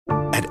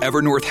At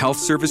Evernorth Health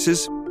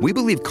Services, we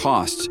believe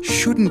costs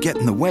shouldn't get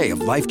in the way of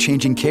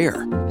life-changing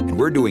care, and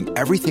we're doing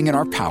everything in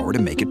our power to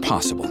make it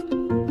possible.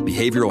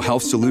 Behavioral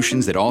health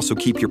solutions that also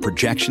keep your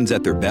projections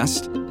at their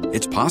best?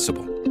 It's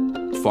possible.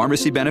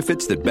 Pharmacy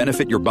benefits that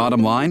benefit your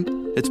bottom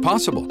line? It's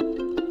possible.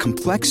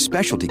 Complex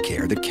specialty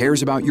care that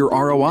cares about your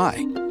ROI?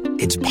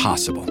 It's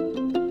possible.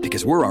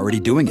 Because we're already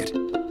doing it.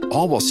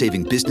 All while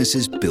saving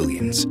businesses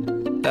billions.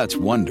 That's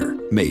Wonder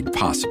made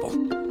possible.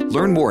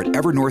 Learn more at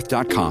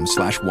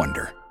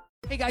evernorth.com/wonder.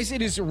 Hey guys,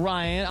 it is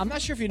Ryan. I'm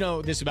not sure if you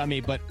know this about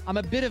me, but I'm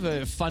a bit of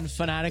a fun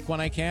fanatic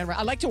when I can.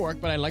 I like to work,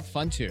 but I like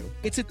fun too.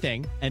 It's a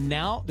thing. And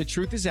now the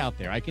truth is out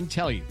there. I can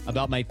tell you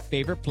about my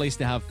favorite place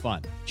to have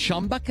fun.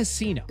 Chumba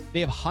Casino. They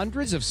have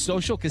hundreds of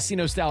social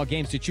casino style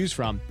games to choose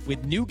from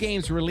with new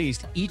games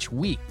released each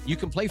week. You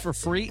can play for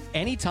free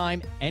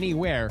anytime,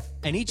 anywhere.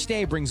 And each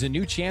day brings a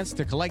new chance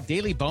to collect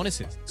daily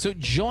bonuses. So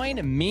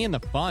join me in the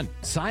fun.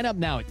 Sign up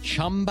now at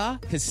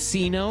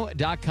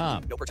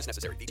ChumbaCasino.com. No purchase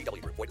necessary.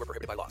 VGW Group. Void where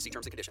prohibited by law. See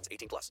terms and conditions.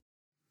 18+.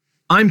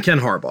 I'm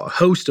Ken Harbaugh,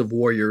 host of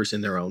Warriors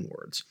in Their Own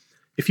Words.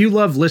 If you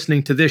love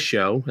listening to this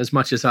show as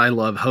much as I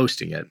love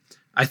hosting it,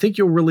 I think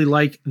you'll really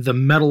like the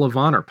Medal of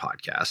Honor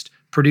podcast,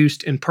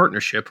 produced in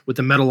partnership with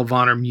the Medal of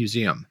Honor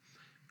Museum.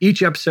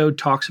 Each episode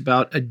talks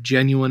about a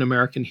genuine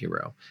American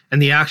hero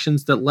and the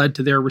actions that led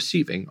to their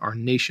receiving our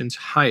nation's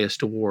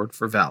highest award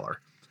for valor.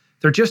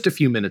 They're just a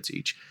few minutes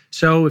each,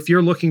 so if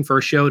you're looking for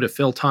a show to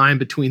fill time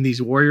between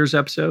these Warriors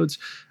episodes,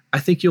 I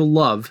think you'll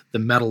love the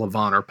Medal of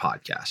Honor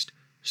podcast.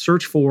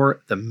 Search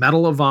for the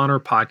Medal of Honor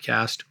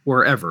podcast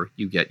wherever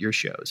you get your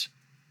shows.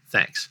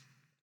 Thanks.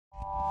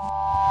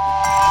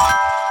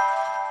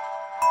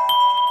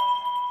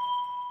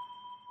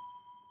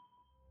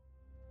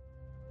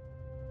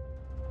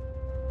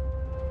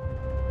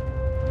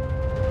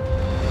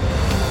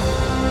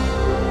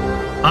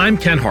 I'm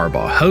Ken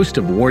Harbaugh, host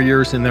of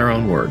Warriors in Their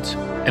Own Words.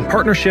 In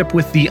partnership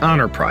with the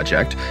Honor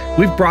Project,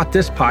 we've brought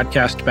this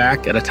podcast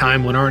back at a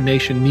time when our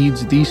nation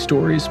needs these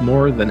stories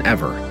more than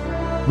ever.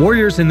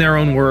 Warriors in Their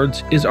Own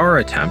Words is our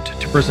attempt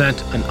to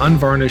present an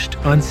unvarnished,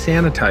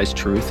 unsanitized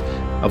truth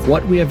of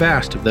what we have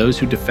asked of those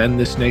who defend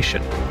this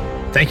nation.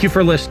 Thank you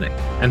for listening,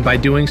 and by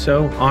doing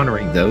so,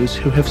 honoring those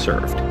who have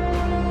served.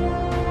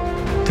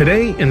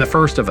 Today, in the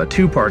first of a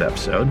two-part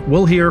episode,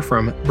 we'll hear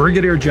from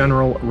Brigadier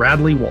General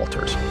Radley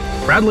Walters.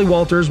 Radley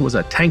Walters was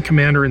a tank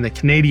commander in the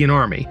Canadian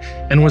Army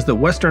and was the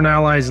Western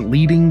Allies'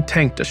 leading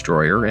tank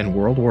destroyer in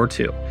World War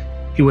II.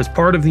 He was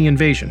part of the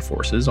invasion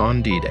forces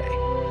on D-Day.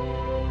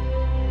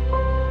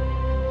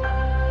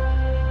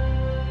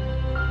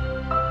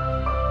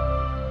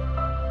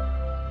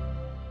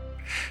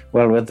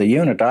 Well, with the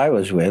unit I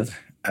was with,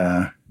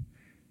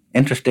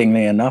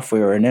 interestingly enough, we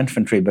were an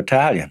infantry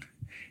battalion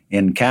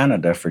in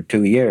Canada for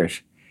 2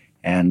 years.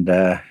 And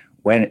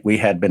when we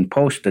had been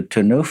posted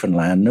to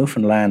Newfoundland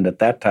at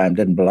that time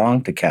didn't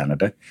belong to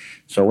Canada.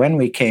 So when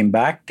we came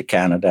back to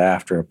Canada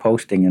after a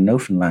posting in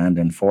Newfoundland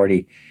in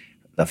the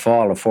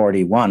fall of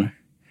 41,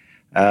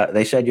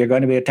 they said, "You're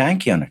going to be a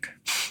tank unit."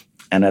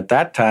 And at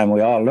that time, we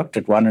all looked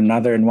at one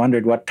another and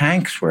wondered what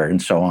tanks were and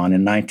so on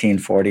in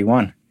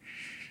 1941.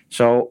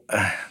 So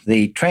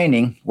the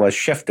training was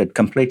shifted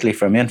completely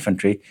from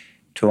infantry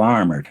to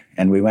armored.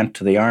 And we went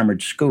to the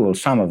armored school,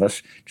 some of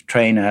us, to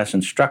train as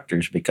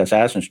instructors, because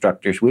as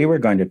instructors, we were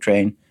going to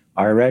train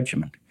our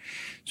regiment.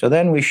 So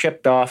then we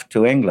shipped off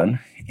to England.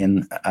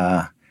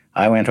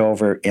 I went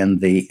over in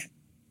the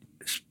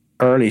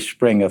early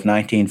spring of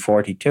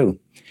 1942.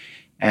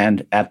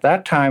 And at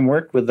that time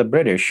worked with the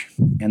British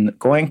in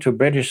going to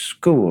British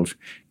schools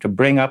to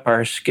bring up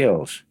our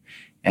skills.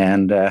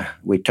 And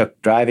we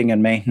took driving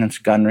and maintenance,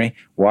 gunnery,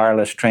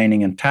 wireless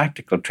training, and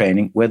tactical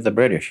training with the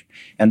British.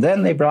 And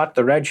then they brought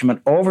the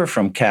regiment over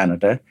from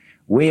Canada.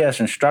 We as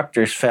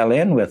instructors fell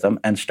in with them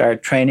and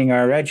started training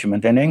our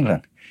regiment in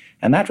England.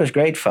 And that was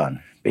great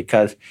fun,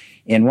 because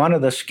in one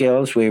of the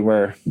skills we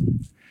were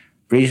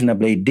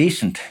reasonably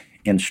decent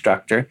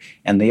instructor,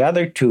 and the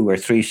other 2 or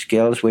 3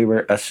 skills we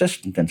were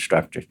assistant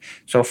instructors.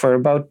 So for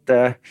about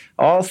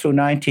all through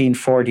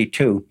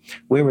 1942,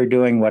 we were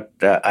doing what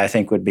I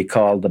think would be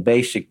called the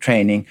basic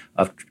training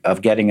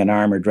of getting an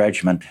armored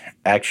regiment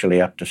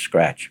actually up to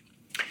scratch.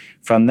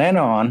 From then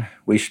on,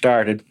 we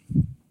started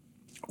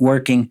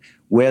working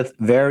with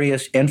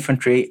various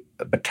infantry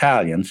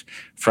battalions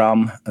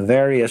from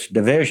various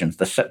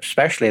divisions,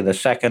 especially the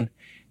 2nd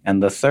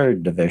and the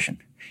 3rd Division.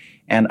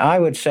 And I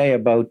would say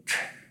about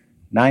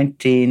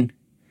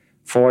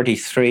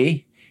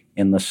 1943,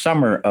 in the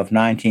summer of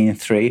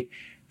 1903,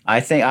 I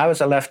think I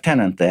was a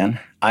lieutenant then.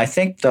 I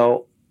think,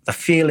 though, the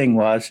feeling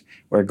was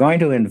we're going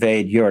to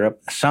invade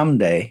Europe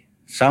someday,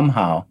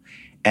 somehow,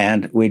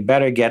 and we'd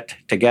better get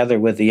together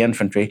with the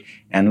infantry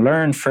and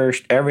learn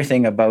first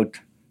everything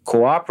about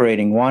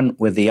cooperating one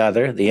with the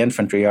other, the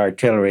infantry,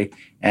 artillery,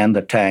 and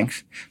the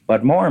tanks,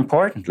 but more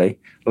importantly,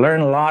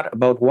 learn a lot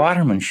about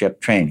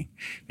watermanship training,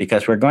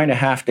 because we're going to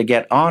have to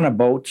get on a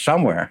boat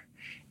somewhere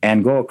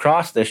and go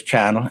across this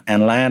channel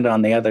and land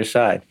on the other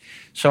side.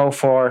 So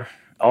for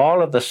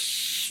all of the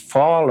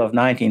fall of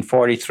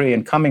 1943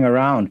 and coming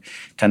around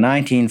to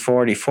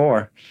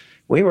 1944,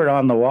 we were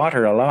on the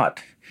water a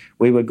lot.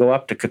 We would go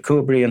up to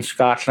Kakubri in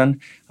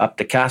Scotland, up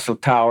to Castle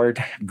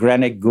Toward,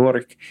 Greenock,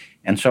 Gurk,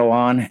 and so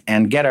on,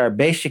 and get our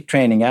basic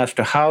training as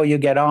to how you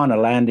get on a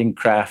landing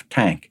craft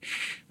tank.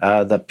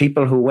 The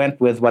people who went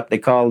with what they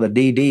call the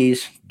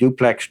DDs,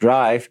 duplex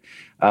drive,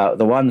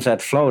 the ones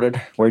that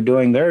floated, were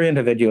doing their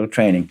individual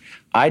training.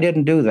 I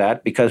didn't do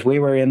that because we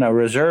were in a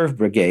reserve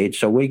brigade,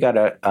 so we got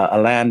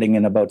a landing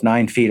in about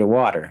 9 feet of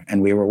water,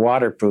 and we were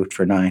waterproofed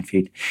for 9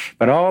 feet.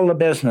 But all the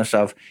business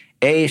of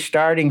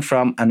starting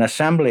from an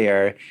assembly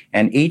area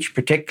and each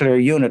particular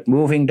unit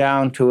moving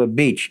down to a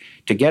beach,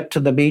 to get to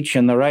the beach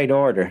in the right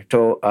order,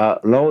 to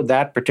load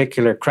that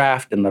particular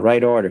craft in the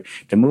right order,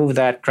 to move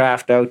that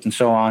craft out and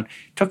so on,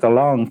 took a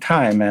long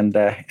time. And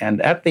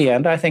at the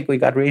end, I think we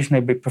got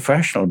reasonably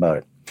professional about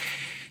it.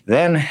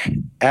 Then,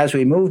 as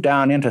we moved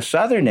down into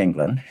southern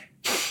England,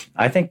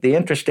 I think the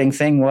interesting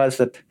thing was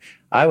that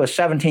I was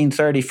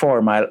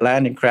 1734, my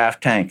landing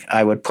craft tank.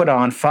 I would put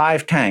on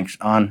 5 tanks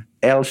on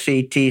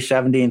LCT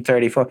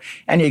 1734,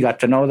 and you got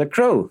to know the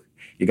crew.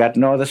 You got to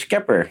know the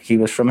skipper. He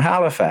was from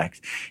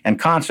Halifax. And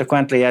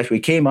consequently, as we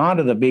came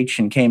onto the beach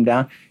and came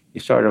down,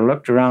 you sort of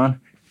looked around,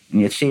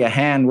 and you'd see a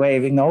hand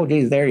waving. Oh,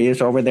 geez, there he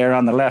is over there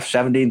on the left,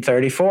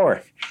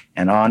 1734.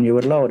 And on you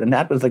would load. And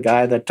that was the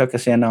guy that took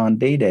us in on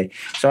D-Day.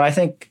 So I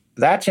think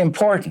that's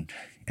important.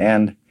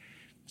 And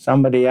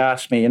somebody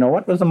asked me,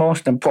 what was the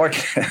most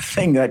important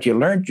thing that you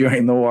learned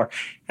during the war?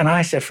 And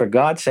I said, for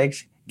God's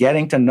sakes,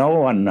 getting to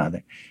know one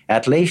another.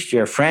 At least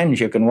you're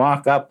friends. You can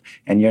walk up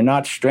and you're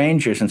not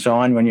strangers and so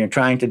on when you're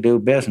trying to do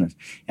business.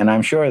 And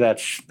I'm sure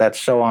that's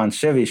so on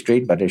Civvy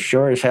Street, but it's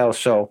sure as hell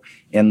so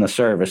in the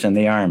service, in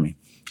the Army.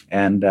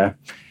 And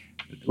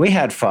we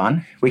had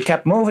fun. We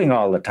kept moving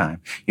all the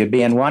time. You'd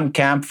be in one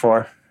camp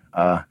for,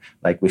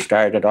 like we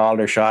started at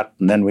Aldershot,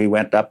 and then we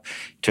went up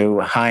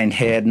to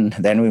Hindhead, and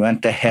then we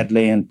went to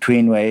Headley and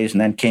Tweenways,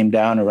 and then came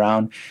down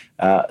around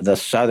the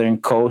southern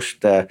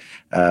coast, all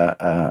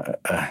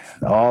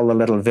the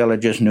little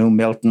villages, New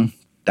Milton,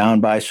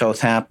 down by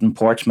Southampton,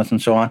 Portsmouth,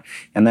 and so on.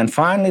 And then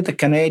finally the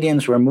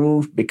Canadians were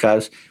moved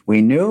because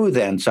we knew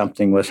then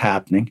something was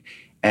happening,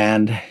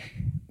 and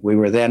we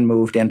were then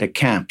moved into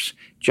camps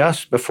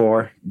just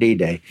before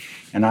D-Day.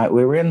 And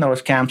we were in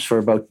those camps for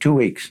about 2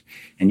 weeks.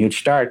 And you'd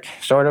start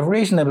sort of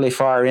reasonably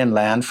far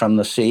inland from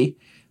the sea,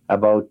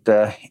 about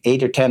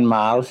 8 or 10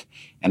 miles.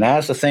 And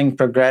as the thing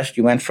progressed,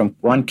 you went from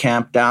one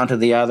camp down to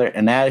the other.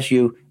 And as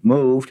you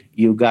moved,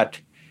 you got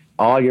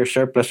all your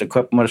surplus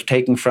equipment was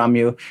taken from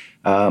you.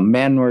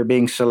 Men were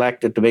being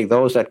selected to be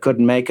those that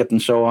couldn't make it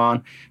and so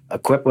on.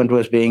 Equipment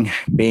was being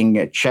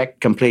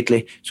checked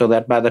completely, so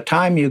that by the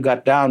time you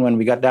got down, when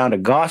we got down to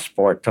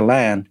Gosport to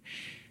land,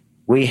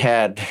 we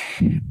had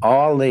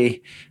all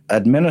the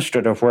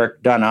administrative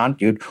work done on.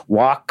 You'd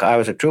walk, I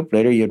was a troop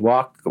leader, you'd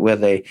walk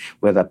with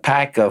a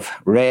pack of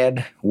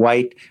red,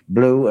 white,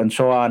 blue, and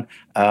so on,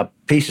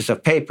 pieces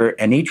of paper,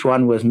 and each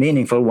one was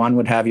meaningful. One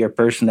would have your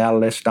personnel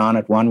list on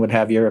it, one would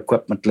have your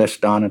equipment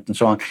list on it, and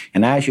so on.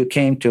 And as you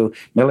came to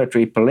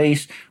military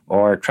police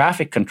or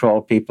traffic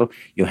control people,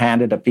 you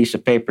handed a piece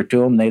of paper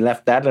to them, they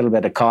left that little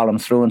bit of column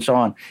through, and so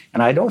on.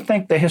 And I don't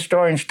think the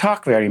historians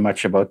talk very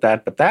much about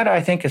that, but that, I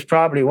think, is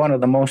probably one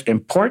of the most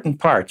important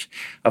parts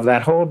of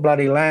that whole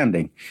bloody landing,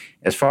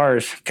 as far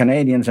as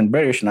Canadians and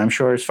British, and I'm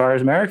sure as far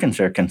as Americans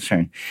are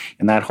concerned.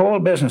 And that whole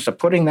business of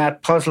putting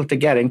that puzzle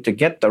together to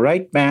get the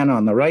right man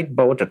on the right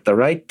boat at the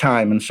right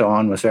time and so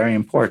on was very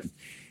important.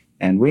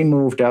 And we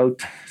moved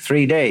out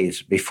 3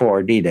 days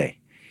before D-Day.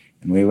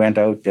 And we went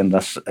out in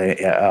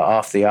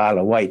off the Isle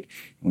of Wight,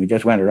 and we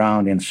just went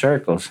around in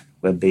circles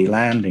with the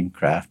landing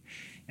craft.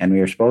 And we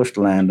were supposed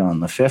to land on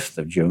the 5th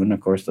of June.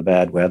 Of course, the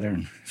bad weather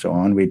and so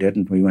on, we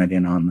didn't. We went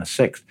in on the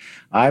 6th.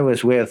 I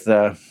was with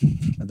the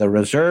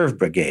Reserve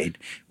Brigade,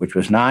 which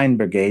was 9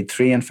 Brigade,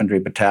 3 Infantry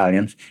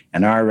Battalions,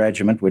 and our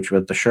regiment, which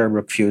was the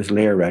Sherbrooke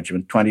Fusilier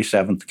Regiment,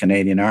 27th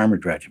Canadian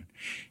Armoured Regiment.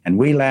 And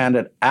we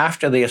landed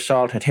after the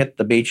assault had hit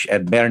the beach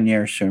at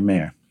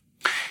Bernier-sur-Mer.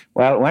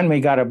 Well, when we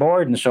got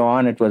aboard and so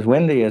on, it was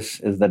windy as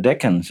the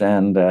dickens,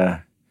 and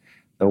the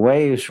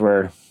waves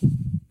were,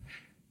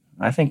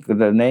 I think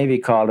the Navy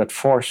called it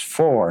force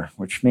 4,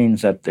 which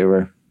means that they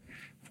were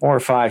 4 or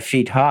 5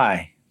 feet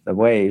high, the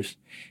waves.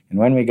 And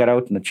when we got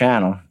out in the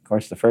channel, of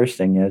course, the first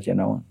thing is,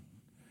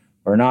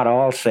 we're not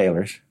all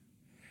sailors.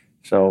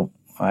 So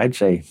I'd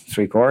say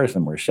 3/4 of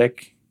them were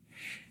sick.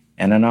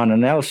 And then on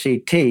an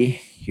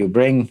LCT, you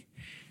bring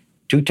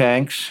 2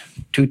 tanks,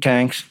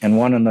 and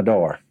one in the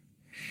door.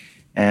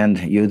 And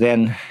you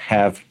then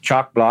have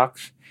chock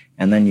blocks,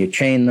 and then you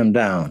chain them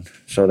down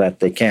so that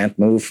they can't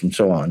move and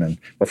so on. And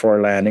before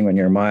landing, when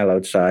you're a mile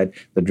outside,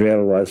 the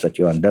drill was that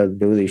you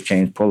undo these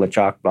chains, pull the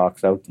chock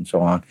blocks out and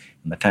so on,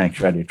 and the tank's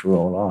ready to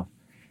roll off.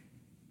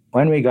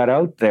 When we got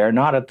out there,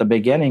 not at the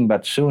beginning,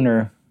 but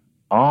sooner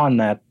on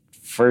that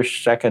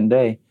second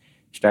day,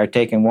 start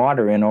taking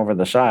water in over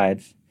the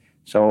sides.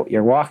 So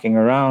you're walking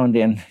around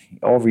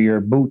over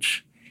your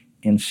boots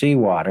in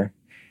seawater,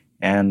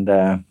 and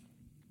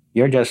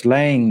you're just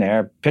laying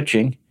there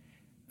pitching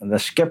the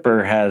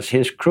skipper has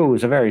his crew,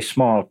 is a very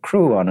small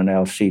crew on an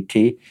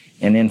LCT,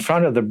 and in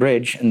front of the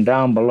bridge and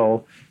down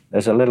below,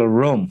 there's a little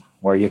room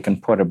where you can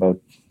put about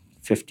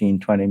 15,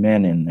 20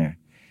 men in there.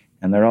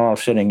 And they're all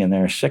sitting in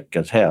there sick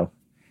as hell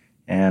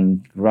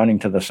and running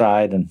to the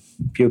side and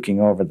puking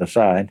over the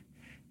side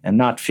and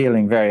not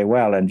feeling very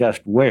well, and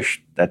just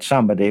wished that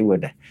somebody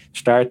would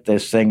start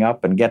this thing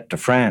up and get to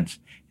France.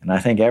 And I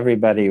think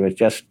everybody was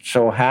just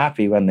so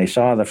happy when they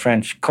saw the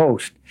French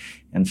coast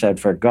and said,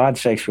 for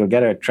God's sakes, we'll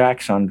get our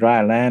tracks on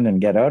dry land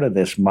and get out of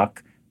this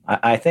muck.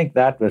 I think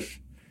that was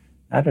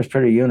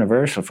pretty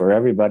universal for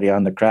everybody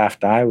on the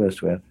craft I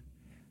was with.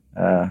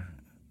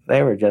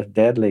 They were just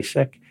deadly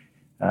sick,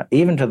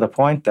 even to the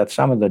point that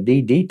some of the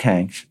DD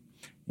tanks,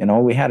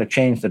 we had to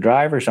change the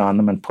drivers on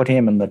them and put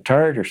him in the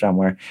turret or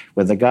somewhere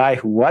with a guy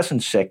who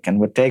wasn't sick and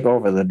would take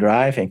over the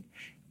driving.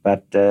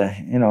 But,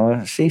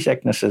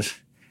 seasickness is,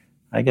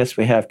 I guess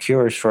we have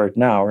cures for it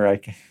now, or I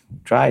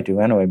try to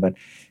anyway, but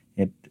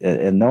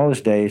in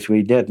those days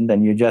we didn't,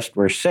 and you just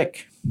were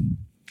sick.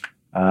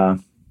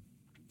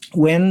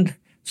 Wind,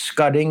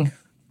 scudding,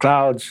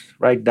 clouds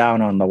right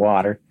down on the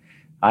water.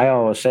 I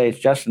always say it's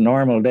just a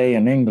normal day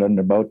in England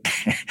about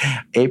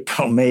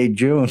April, May,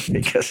 June,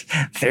 because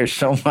there's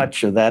so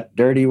much of that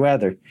dirty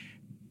weather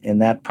in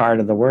that part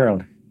of the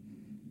world.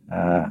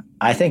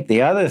 I think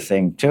the other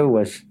thing, too,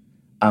 was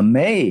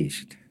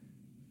amazed,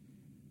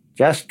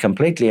 just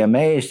completely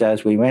amazed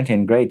as we went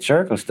in great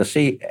circles to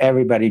see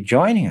everybody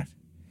joining us.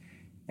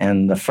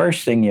 And the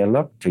first thing you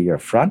look to your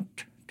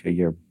front, to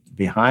your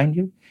behind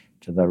you,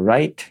 to the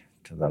right,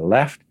 to the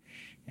left,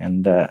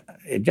 and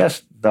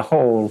the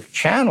whole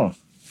channel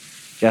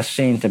just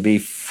seemed to be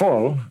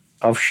full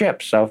of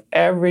ships of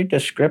every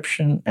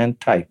description and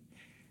type.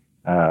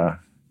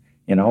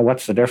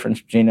 What's the difference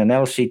between an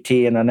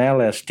LCT and an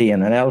LST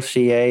and an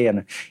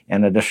LCA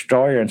and a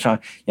destroyer and so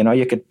on?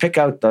 You could pick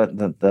out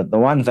the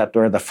ones that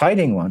were the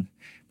fighting ones,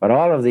 but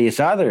all of these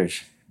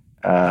others,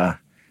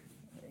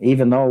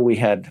 even though we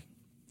had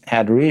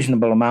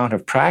reasonable amount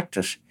of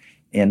practice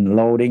in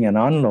loading and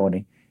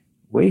unloading,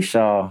 we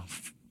saw,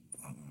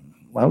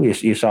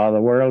 you saw the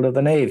world of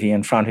the Navy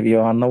in front of you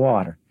on the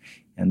water.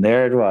 And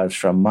there it was,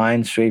 from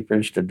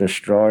minesweepers to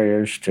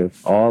destroyers to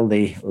all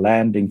the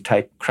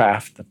landing-type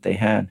craft that they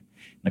had.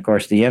 And, of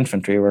course, the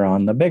infantry were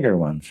on the bigger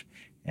ones.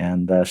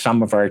 And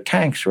some of our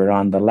tanks were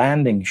on the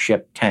landing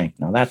ship tank.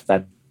 Now, that's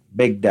that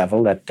big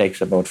devil that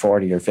takes about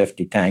 40 or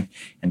 50 tank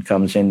and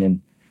comes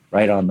in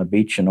right on the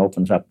beach and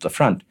opens up the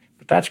front.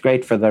 But that's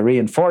great for the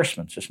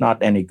reinforcements. It's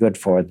not any good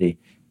for the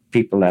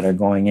people that are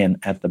going in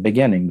at the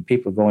beginning. The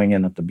people going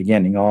in at the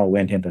beginning all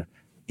went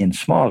in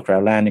small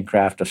craft, landing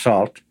craft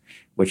assault,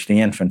 which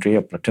the infantry,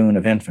 a platoon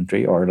of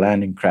infantry, or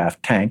landing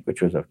craft tank,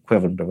 which was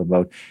equivalent of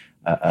about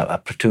a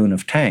platoon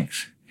of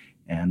tanks.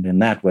 And in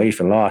that way, if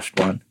you lost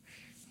one,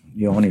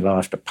 you only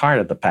lost a part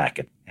of the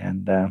packet.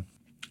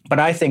 But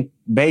I think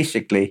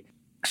basically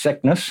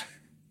seasickness,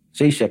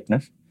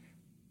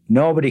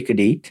 nobody could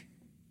eat.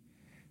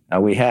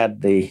 We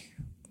had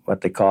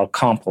what they call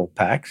compo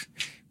packs,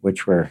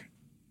 which were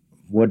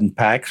wooden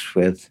packs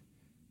with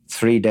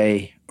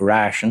 3-day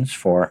rations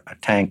for a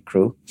tank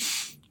crew.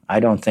 I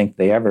don't think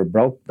they ever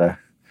broke the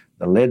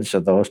lids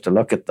of those to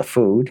look at the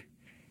food.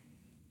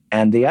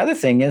 And the other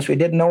thing is we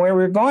didn't know where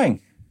we were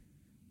going.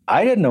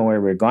 I didn't know where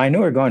we were going. I knew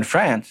we were going to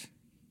France.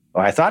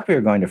 Or I thought we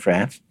were going to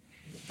France.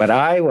 But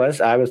I was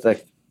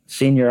the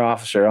senior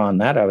officer on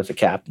that. I was a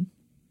captain.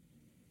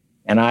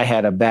 And I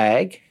had a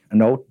bag, a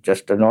note,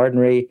 just an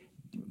ordinary,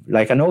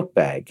 like a note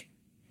bag.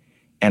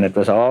 And it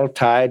was all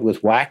tied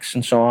with wax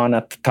and so on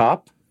at the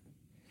top.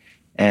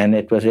 And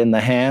it was in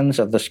the hands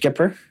of the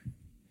skipper.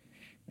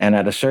 And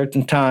at a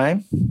certain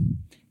time,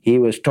 he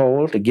was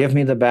told to give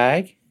me the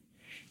bag,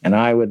 and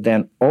I would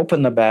then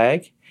open the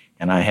bag,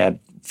 and I had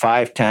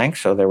 5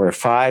 tanks, so there were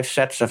 5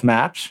 sets of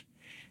maps,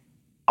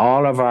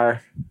 all of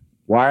our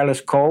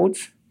wireless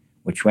codes,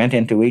 which went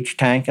into each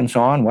tank and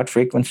so on, what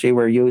frequency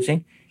we're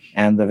using,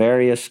 and the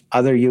various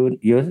other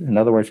uses. In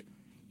other words,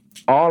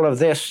 all of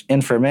this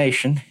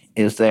information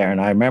is there.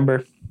 And I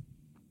remember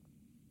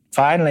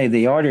finally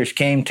the orders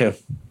came to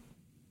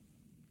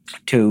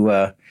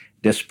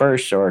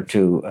disperse or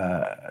to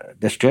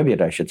distribute,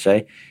 I should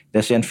say,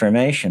 this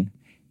information,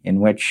 in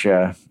which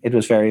it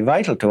was very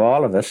vital to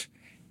all of us.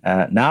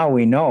 Now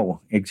we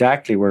know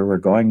exactly where we're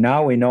going.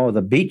 Now we know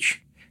the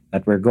beach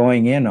that we're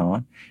going in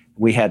on.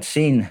 We had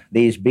seen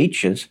these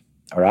beaches,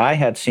 or I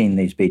had seen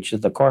these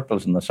beaches. The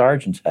corporals and the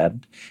sergeants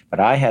hadn't, but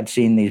I had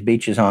seen these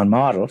beaches on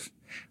models.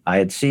 I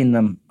had seen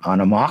them on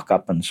a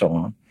mock-up and so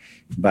on.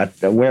 But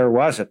where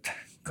was it?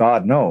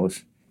 God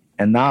knows.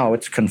 And now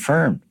it's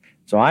confirmed.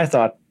 So I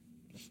thought,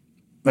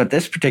 at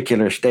this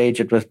particular stage,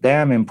 it was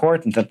damn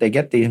important that they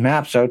get these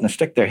maps out and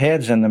stick their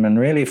heads in them and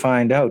really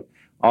find out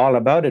all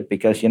about it,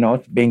 because,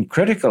 it's being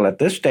critical at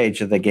this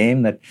stage of the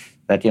game that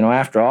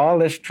after all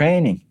this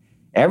training,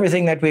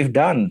 everything that we've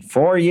done,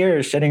 4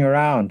 years sitting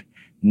around,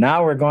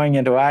 now we're going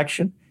into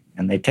action,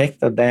 and they take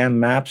the damn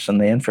maps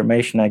and the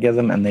information I give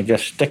them and they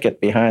just stick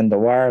it behind the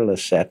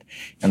wireless set.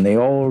 And the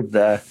old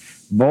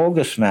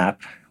bogus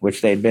map,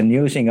 which they'd been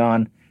using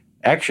on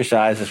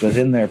exercises was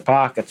in their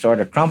pocket, sort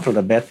of crumpled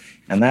a bit,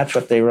 and that's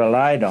what they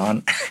relied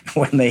on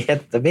when they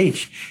hit the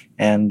beach.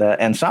 And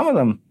some of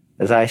them,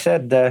 as I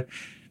said,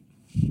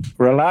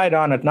 relied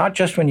on it not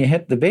just when you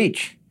hit the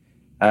beach.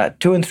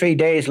 2 and 3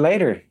 days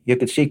later, you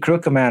could see crew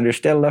commanders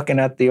still looking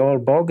at the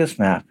old bogus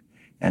map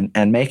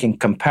and making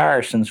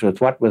comparisons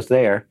with what was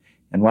there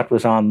and what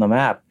was on the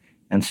map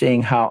and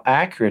seeing how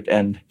accurate.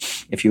 And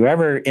if you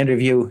ever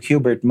interview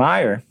Hubert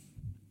Meyer,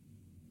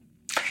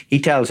 he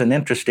tells an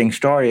interesting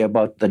story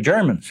about the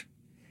Germans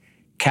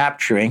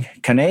capturing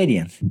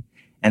Canadians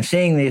and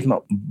seeing these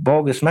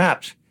bogus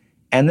maps.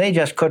 And they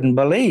just couldn't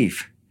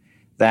believe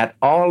that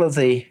all of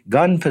the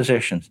gun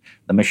positions,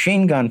 the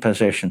machine gun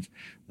positions,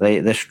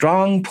 the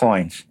strong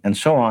points, and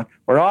so on,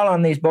 were all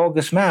on these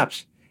bogus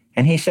maps.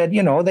 And he said,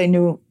 they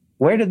knew,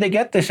 where did they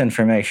get this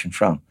information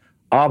from?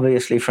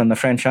 Obviously from the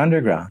French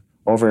underground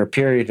over a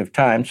period of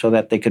time so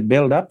that they could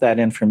build up that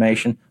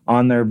information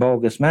on their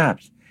bogus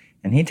maps.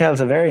 And he tells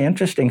a very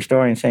interesting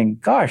story in saying,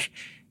 gosh,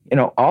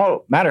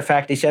 matter of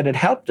fact, he said it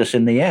helped us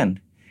in the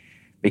end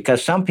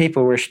because some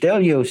people were still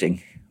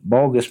using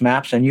bogus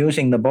maps and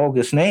using the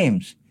bogus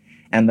names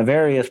and the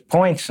various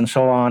points and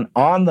so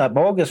on the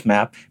bogus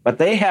map, but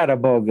they had a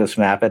bogus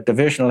map at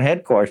divisional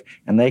headquarters,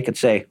 and they could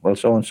say, well,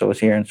 so-and-so is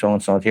here and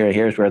so-and-so is here,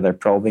 here's where they're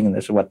probing, and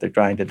this is what they're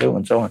trying to do,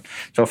 and so on.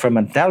 So from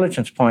an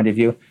intelligence point of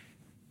view,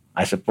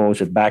 I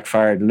suppose it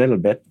backfired a little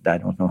bit. I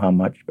don't know how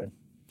much, but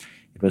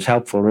it was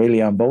helpful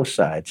really on both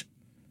sides.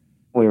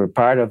 We were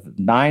part of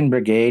 9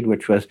 Brigade,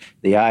 which was,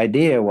 the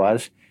idea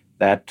was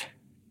that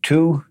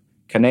 2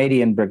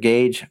 Canadian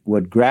brigades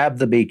would grab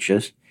the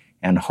beaches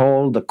and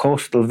hold the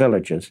coastal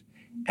villages,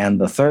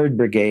 and the 3rd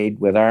Brigade,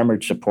 with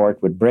armored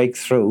support, would break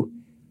through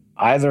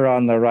either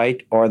on the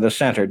right or the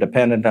center,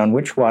 dependent on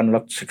which one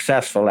looked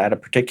successful at a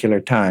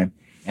particular time,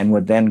 and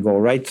would then go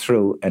right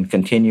through and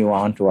continue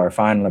on to our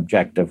final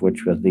objective,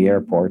 which was the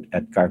airport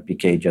at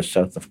Carpiquet, just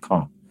south of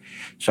Caen.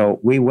 So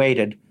we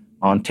waited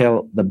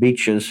until the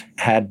beaches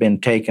had been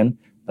taken.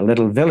 The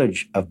little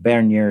village of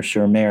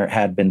Bernier-sur-Mer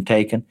had been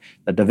taken.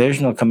 The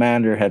divisional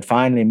commander had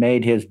finally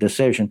made his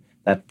decision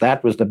that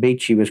that was the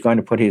beach he was going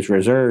to put his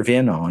reserve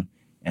in on,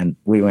 and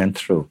we went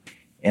through.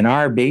 In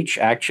our beach,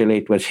 actually,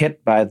 it was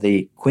hit by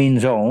the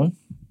Queen's Own,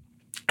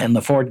 and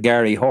the Fort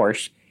Garry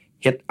Horse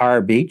hit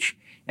our beach,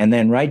 and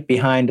then right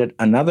behind it,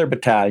 another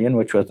battalion,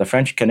 which was the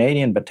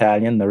French-Canadian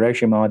battalion, the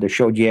Régiment de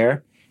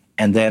Chaudière,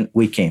 and then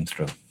we came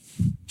through.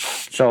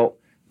 So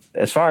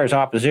as far as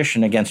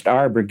opposition against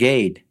our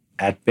brigade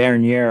at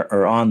Bernier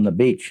or on the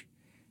beach,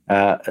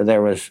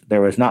 there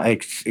was not,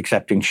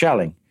 excepting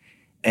shelling,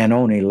 and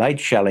only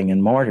light shelling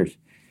and mortars.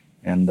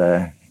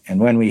 And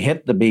when we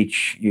hit the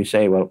beach, you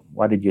say, well,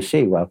 what did you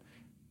see? Well,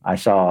 I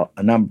saw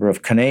a number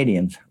of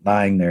Canadians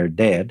lying there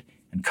dead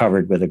and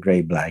covered with a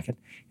gray blanket,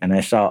 and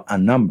I saw a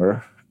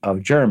number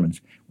of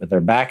Germans with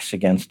their backs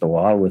against the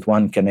wall, with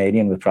one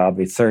Canadian with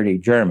probably 30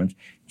 Germans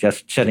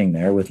just sitting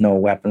there with no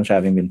weapons,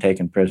 having been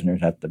taken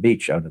prisoners at the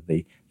beach out of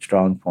the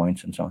strong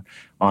points and so on.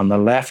 On the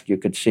left, you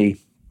could see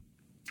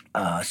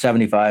a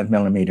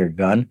 75-millimeter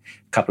gun,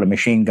 a couple of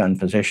machine gun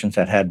positions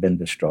that had been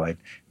destroyed.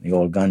 The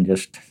old gun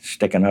just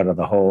sticking out of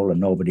the hole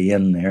and nobody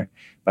in there.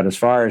 But as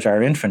far as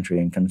our infantry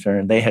is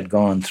concerned, they had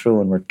gone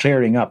through and were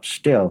clearing up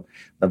still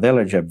the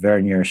village of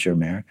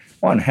Bernier-sur-Mer.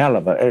 One hell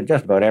of a,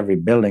 just about every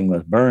building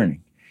was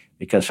burning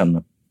because from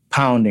the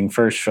pounding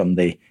first from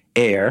the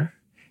air,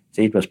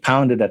 see, it was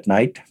pounded at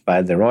night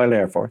by the Royal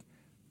Air Force,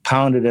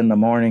 pounded in the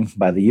morning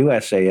by the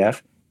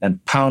USAF, then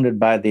pounded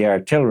by the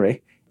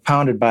artillery,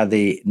 pounded by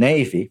the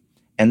Navy,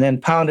 and then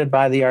pounded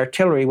by the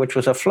artillery, which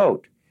was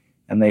afloat.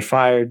 And they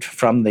fired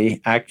from the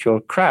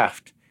actual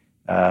craft,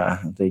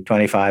 the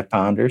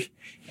 25-pounders,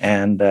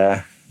 and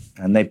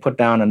they put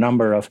down a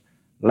number of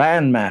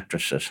land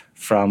mattresses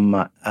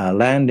from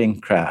landing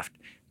craft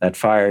that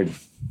fired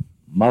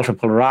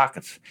multiple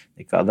rockets.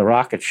 They called the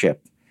rocket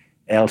ship,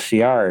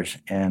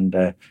 LCRs,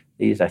 and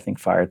these, I think,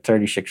 fired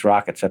 36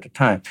 rockets at a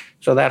time.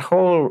 So that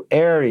whole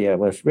area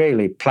was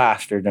really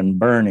plastered and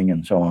burning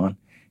and so on.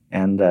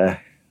 And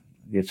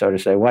you'd sort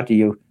of say, what do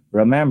you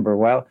remember?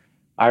 Well,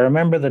 I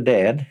remember the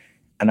dead,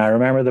 and I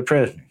remember the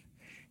prisoners.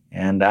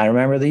 And I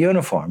remember the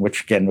uniform,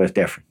 which again was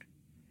different.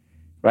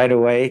 Right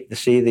away, to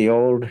see the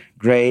old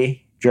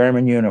gray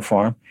German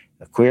uniform,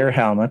 the queer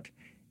helmet,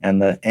 and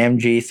the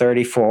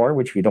MG-34,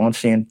 which we don't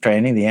see in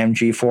training, the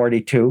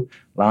MG-42,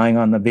 lying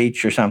on the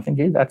beach or something.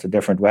 Gee, that's a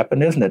different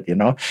weapon, isn't it,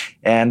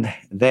 And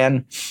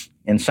then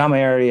in some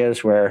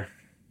areas where,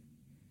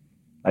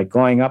 like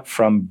going up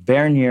from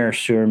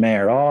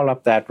Bernier-sur-Mer, all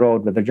up that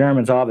road, where the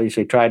Germans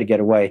obviously tried to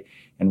get away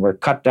and were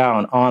cut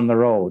down on the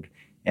road.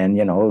 And,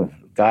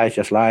 guys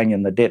just lying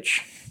in the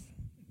ditch,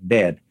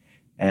 dead.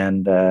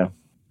 And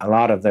a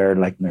lot of their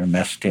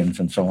mess tins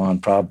and so on,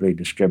 probably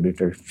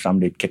distributor,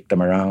 somebody kicked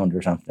them around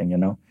or something,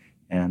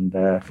 And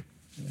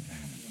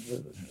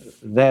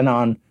then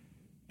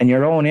and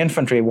your own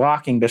infantry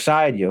walking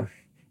beside you,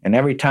 and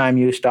every time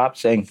you stop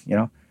saying,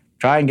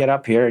 try and get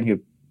up here, and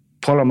you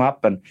pull them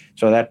up, and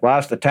so that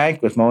whilst the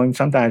tank was moving,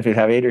 sometimes we'd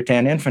have 8 or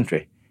 10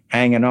 infantry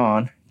hanging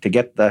on to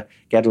get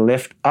a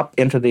lift up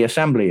into the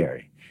assembly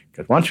area.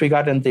 Because once we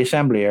got into the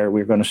assembly area,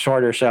 we were going to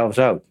sort ourselves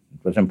out.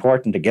 It was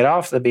important to get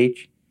off the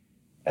beach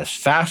as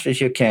fast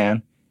as you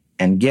can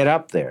and get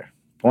up there.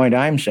 The point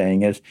I'm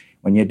saying is,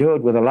 when you do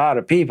it with a lot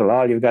of people,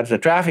 all you've got is a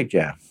traffic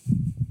jam.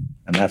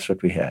 And that's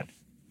what we had.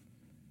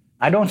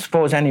 I don't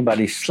suppose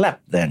anybody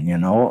slept then,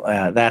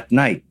 that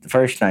night, the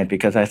first night,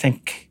 because I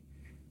think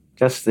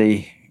just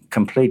the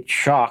complete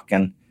shock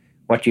and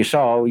what you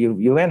saw,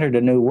 you entered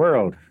a new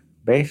world,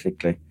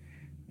 basically.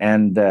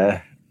 And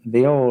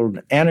the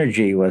old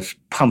energy was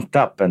pumped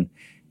up and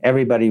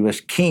everybody was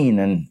keen.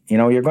 And,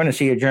 you're going to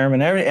see a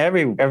German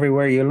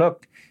everywhere you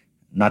looked.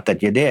 Not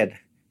that you did,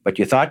 but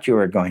you thought you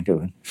were going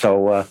to.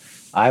 So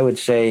I would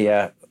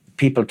say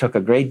people took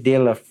a great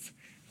deal of,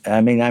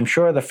 I'm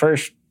sure the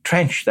first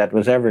trench that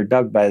was ever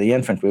dug by the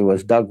infantry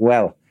was dug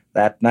well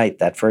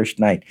that first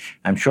night.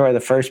 I'm sure the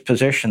first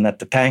position that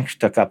the tanks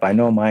took up, I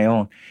know my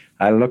own.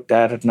 I looked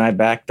at it and I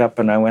backed up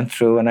and I went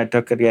through and I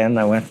took it again.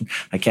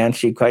 I can't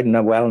see quite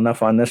well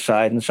enough on this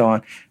side and so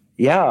on.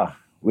 Yeah,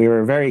 we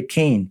were very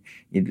keen.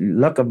 You'd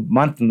look a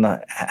month and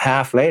a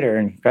half later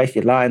and Christ,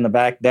 you'd lie on the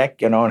back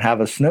deck, and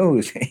have a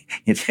snooze.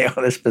 You'd say,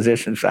 this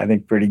position's, I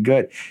think, pretty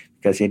good,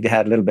 because you'd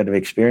had a little bit of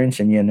experience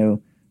and you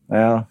knew,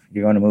 well,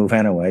 you're going to move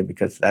anyway,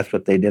 because that's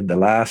what they did the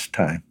last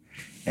time.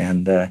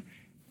 And,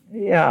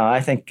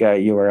 I think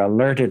you were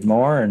alerted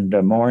more and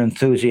more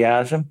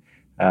enthusiasm.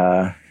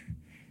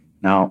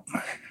 Now,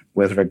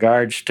 with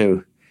regards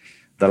to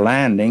the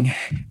landing,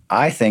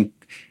 I think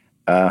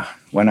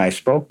when I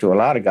spoke to a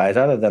lot of guys,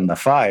 other than the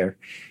fire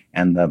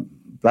and the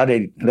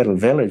bloody little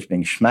village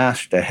being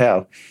smashed to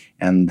hell,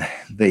 and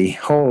the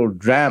whole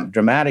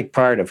dramatic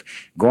part of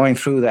going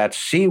through that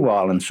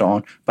seawall and so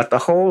on, but the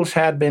holes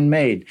had been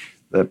made.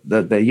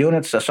 The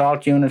units,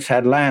 assault units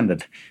had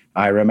landed.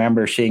 I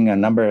remember seeing a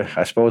number,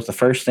 I suppose the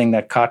first thing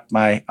that caught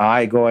my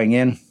eye going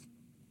in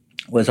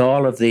was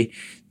all of the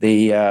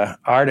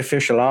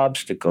artificial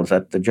obstacles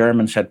that the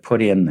Germans had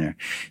put in there.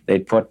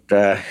 They'd put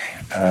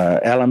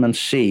Element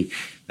C.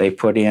 They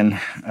put in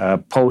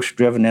posts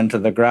driven into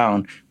the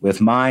ground with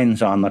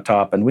mines on the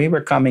top. And we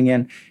were coming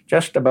in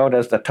just about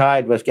as the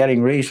tide was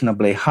getting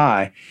reasonably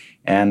high.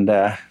 And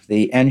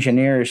the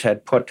engineers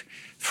had put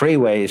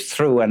freeways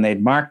through, and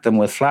they'd marked them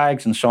with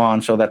flags and so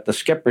on, so that the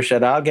skipper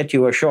said, I'll get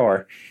you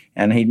ashore.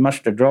 And he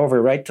must have drove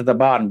her right to the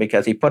bottom,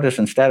 because he put us,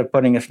 instead of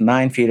putting us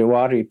 9 feet of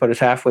water, he put us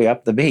halfway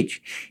up the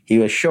beach. He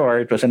was sure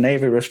it was a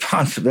Navy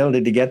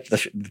responsibility to get the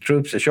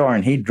troops ashore,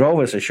 and he drove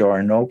us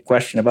ashore, no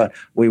question about it.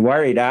 We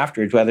worried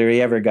afterwards whether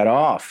he ever got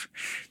off,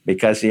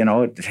 because,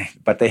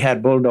 but they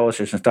had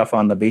bulldozers and stuff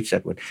on the beach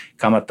that would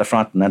come at the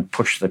front and then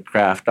push the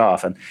craft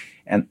off.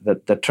 And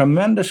the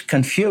tremendous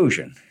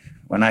confusion,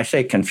 when I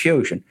say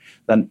confusion,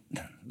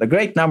 the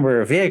great number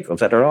of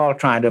vehicles that are all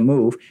trying to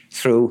move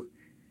through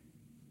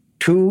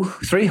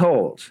 2-3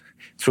 holes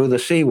through the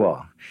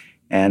seawall.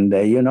 And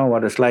you know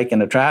what it's like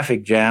in a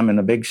traffic jam in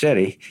a big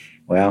city.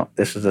 Well,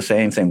 this is the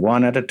same thing.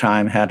 One at a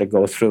time had to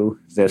go through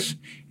this.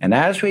 And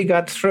as we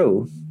got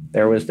through,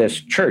 there was this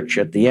church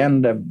at the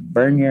end of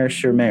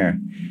Bernières-sur-Mer.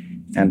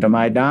 And to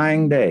my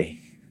dying day,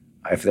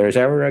 if there's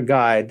ever a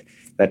guide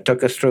that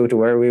took us through to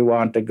where we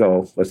want to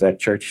go, was that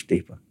church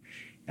steeple.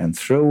 And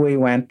through we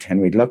went,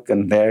 and we'd look,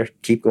 and there,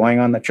 keep going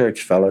on the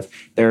church, fellows.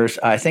 There's,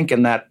 I think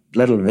in that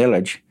little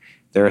village,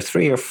 there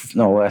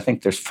are I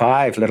think there's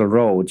 5 little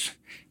roads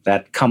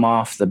that come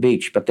off the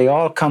beach, but they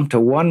all come to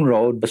one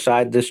road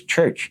beside this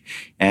church.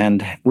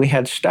 And we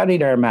had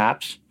studied our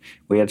maps,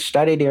 we had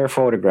studied air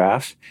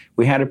photographs,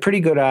 we had a pretty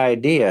good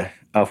idea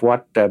of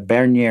what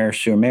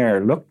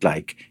Bernières-sur-Mer looked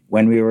like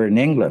when we were in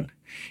England.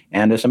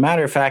 And as a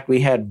matter of fact,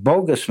 we had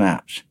bogus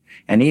maps.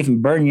 And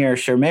even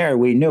Bernières-sur-Mer,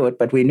 we knew it,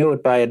 but we knew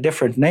it by a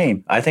different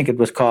name. I think it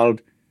was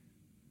called,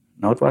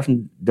 no, it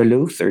wasn't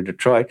Duluth or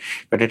Detroit,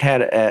 but it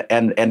had,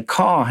 and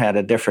Caen had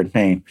a different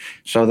name.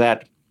 So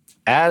that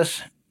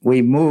as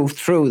we moved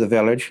through the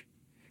village,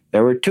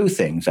 there were 2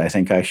 things, I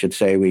think I should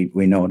say,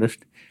 we noticed.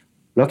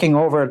 Looking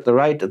over at the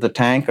right of the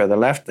tank or the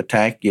left of the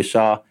tank, you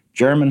saw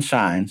German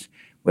signs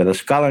with a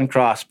skull and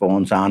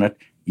crossbones on it,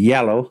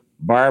 yellow,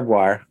 barbed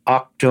wire,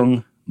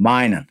 Achtung,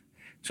 Minen.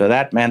 So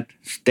that meant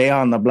stay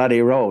on the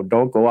bloody road,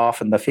 don't go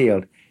off in the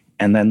field.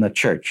 And then the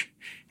church.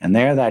 And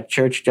there that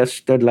church just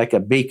stood like a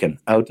beacon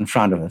out in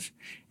front of us.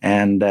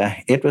 And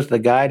it was the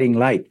guiding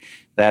light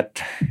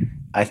that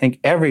I think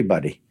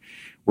everybody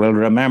will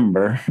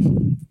remember,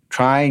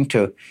 trying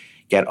to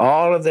get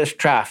all of this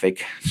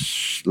traffic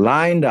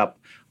lined up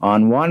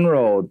on one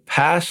road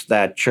past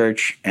that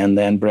church and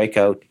then break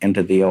out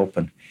into the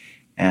open.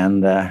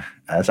 And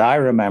as I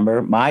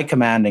remember, my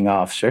commanding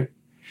officer,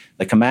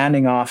 the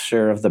commanding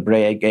officer of the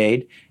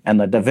brigade, and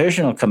the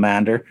divisional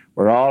commander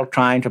were all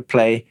trying to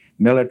play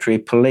military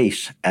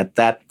police at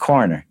that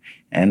corner.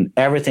 And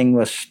everything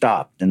was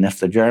stopped. And if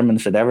the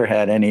Germans had ever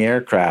had any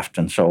aircraft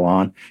and so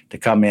on to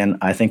come in,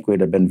 I think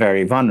we'd have been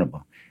very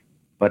vulnerable.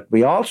 But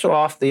we also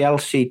off the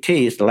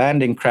LCTs, the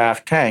landing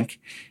craft tank,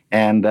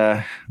 and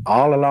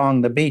all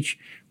along the beach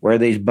were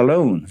these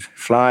balloons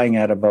flying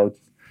at about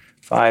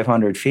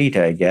 500 feet,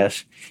 I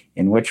guess,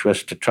 in which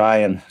was to try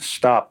and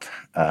stop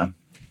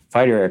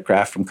fighter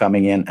aircraft from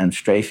coming in and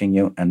strafing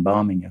you and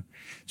bombing you.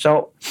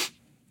 So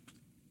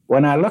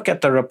when I look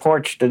at the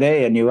reports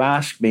today and you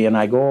ask me and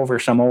I go over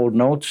some old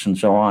notes and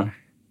so on,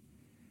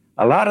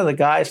 a lot of the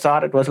guys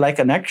thought it was like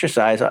an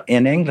exercise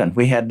in England.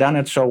 We had done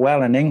it so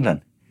well in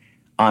England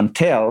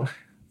until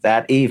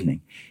that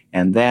evening.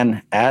 And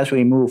then as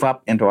we move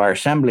up into our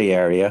assembly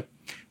area,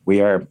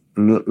 we are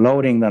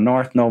loading the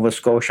North Nova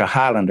Scotia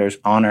Highlanders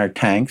on our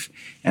tanks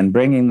and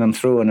bringing them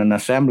through in an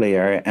assembly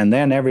area, and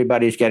then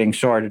everybody's getting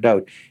sorted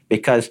out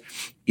because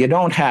you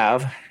don't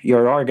have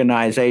your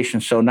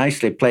organization so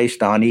nicely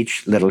placed on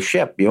each little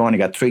ship. You only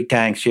got 3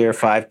 tanks here,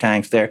 5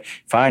 tanks there.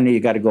 Finally, you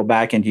got to go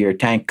back into your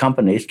tank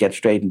companies, get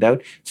straightened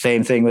out.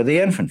 Same thing with the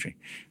infantry.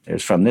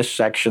 There's from this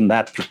section,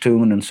 that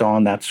platoon, and so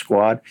on, that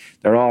squad.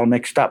 They're all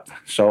mixed up.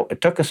 So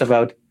it took us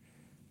about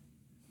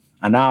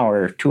an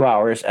hour or 2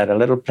 hours at a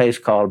little place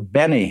called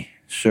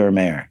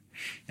Benny-sur-Mer.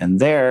 And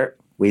there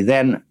we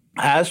then,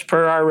 as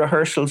per our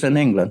rehearsals in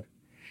England,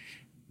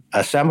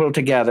 assembled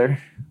together.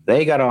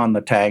 They got on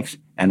the tanks,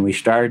 and we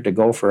started to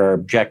go for our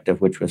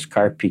objective, which was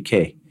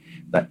Carpiquet,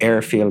 the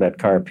airfield at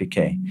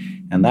Carpiquet.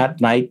 And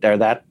that night, or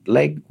that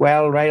leg,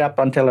 well, right up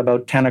until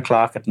about 10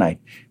 o'clock at night,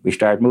 we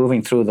started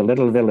moving through the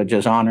little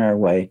villages on our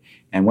way.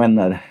 And when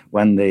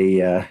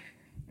the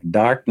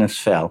darkness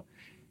fell,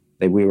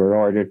 we were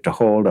ordered to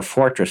hold a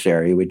fortress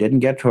area. We didn't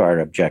get to our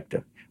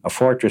objective, a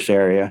fortress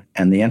area,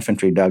 and the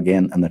infantry dug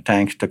in and the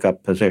tanks took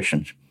up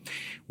positions.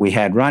 We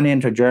had run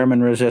into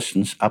German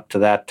resistance up to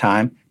that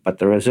time, but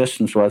the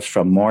resistance was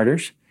from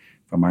mortars,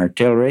 from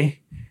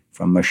artillery,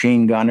 from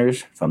machine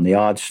gunners, from the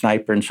odd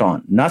sniper and so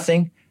on.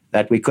 Nothing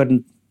that we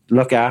couldn't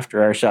look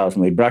after ourselves,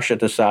 and we'd brush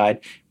it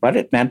aside, but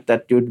it meant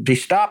that you'd be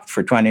stopped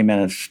for 20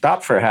 minutes,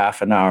 stop for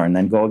half an hour, and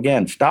then go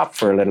again, stop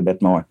for a little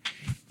bit more.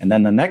 And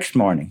then the next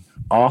morning,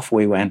 off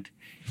we went,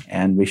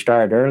 and we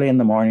started early in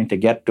the morning to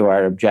get to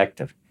our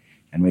objective.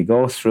 And we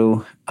go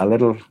through a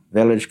little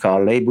village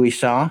called Les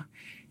Buissons,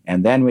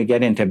 and then we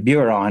get into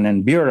Buron, and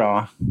in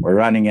Buron, we're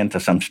running into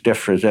some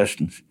stiff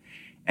resistance.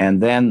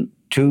 And then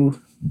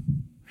two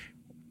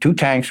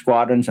tank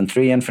squadrons and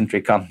 3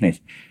 infantry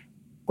companies,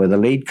 with a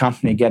lead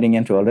company getting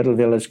into a little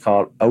village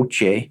called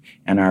Oche,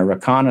 and our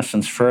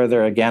reconnaissance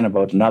further again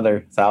about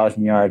another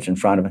 1,000 yards in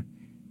front of it.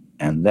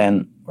 And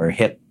then we're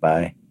hit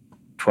by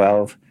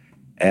 12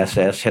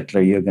 SS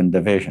Hitlerjugend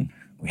Division.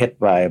 We hit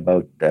by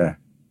about 3 or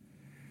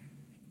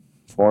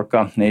 4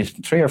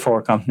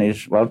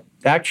 companies. Well,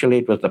 actually,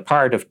 it was the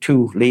part of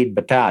 2 lead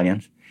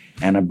battalions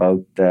and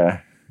about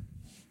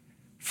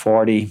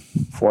 40,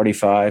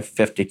 45,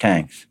 50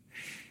 tanks.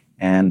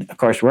 And, of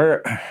course,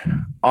 we're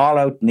all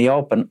out in the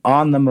open,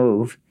 on the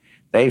move.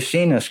 They've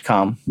seen us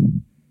come,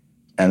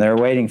 and they're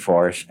waiting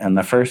for us. And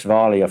the first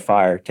volley of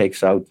fire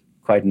takes out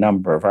quite a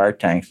number of our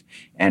tanks,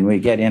 and we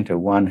get into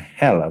one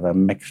hell of a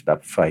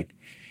mixed-up fight.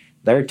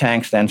 Their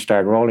tanks then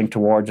start rolling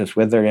towards us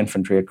with their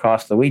infantry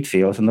across the wheat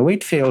fields. And the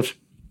wheat fields,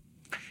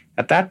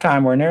 at that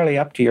time, were nearly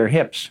up to your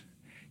hips.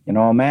 You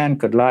know, a man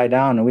could lie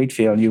down in a wheat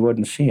field and you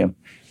wouldn't see him.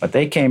 But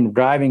they came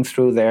driving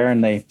through there,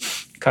 and they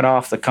cut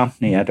off the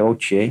company at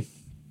Oche.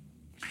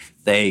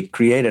 They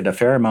created a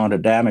fair amount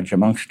of damage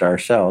amongst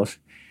ourselves.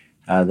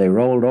 They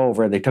rolled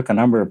over. They took a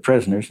number of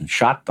prisoners and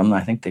shot them.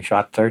 I think they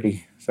shot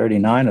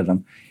 39 of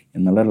them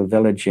in the little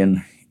village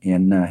in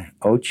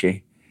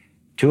Oche.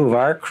 2 of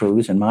our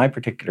crews in my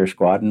particular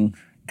squadron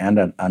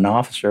and an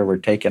officer were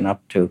taken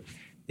up to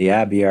the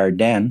Abbey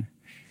Ardennes.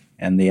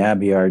 And the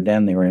Abbey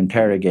Ardennes, they were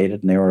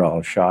interrogated, and they were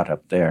all shot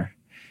up there.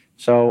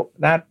 So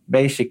that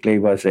basically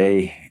was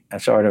a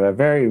sort of a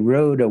very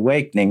rude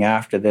awakening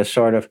after this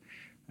sort of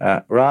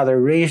rather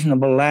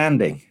reasonable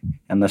landing.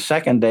 And the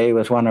second day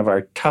was one of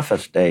our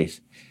toughest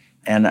days.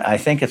 And I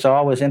think it's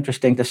always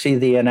interesting to see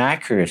the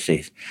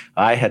inaccuracies.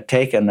 I had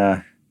taken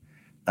an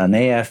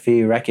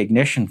AFV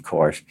recognition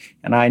course,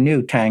 and I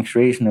knew tanks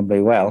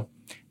reasonably well,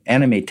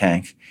 enemy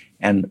tanks,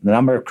 and the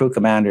number of crew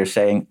commanders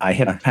saying, I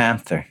hit a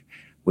Panther,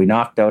 we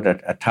knocked out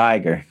a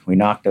Tiger, we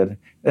knocked out...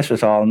 This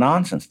was all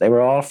nonsense. They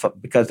were all...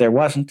 because there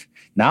wasn't...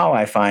 Now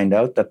I find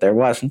out that there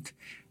wasn't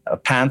a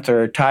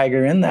Panther or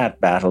Tiger in that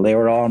battle. They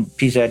were all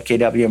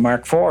PZKW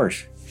Mark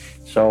IVs.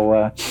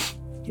 So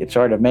it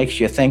sort of makes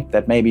you think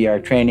that maybe our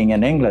training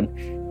in England,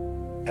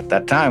 at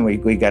that time,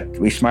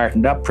 we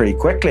smartened up pretty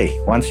quickly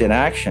once in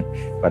action.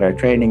 But our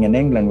training in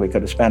England, we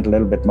could have spent a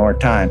little bit more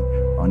time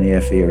on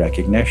AFV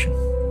recognition.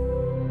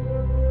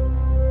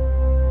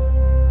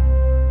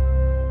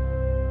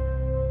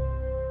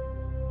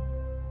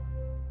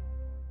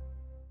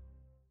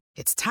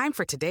 It's time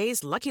for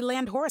today's Lucky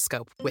Land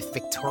horoscope with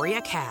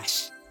Victoria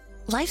Cash.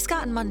 Life's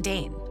gotten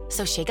mundane,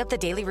 so shake up the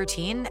daily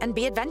routine and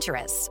be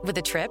adventurous with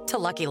a trip to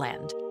Lucky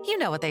Land. You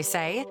know what they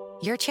say,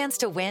 your chance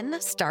to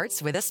win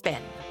starts with a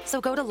spin. So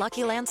go to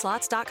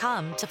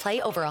LuckyLandSlots.com to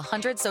play over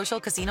 100 social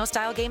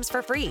casino-style games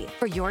for free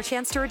for your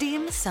chance to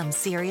redeem some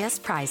serious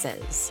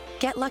prizes.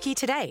 Get lucky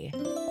today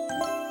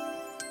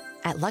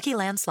at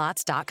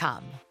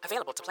LuckyLandSlots.com.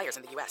 Available to players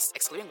in the U.S.,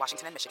 excluding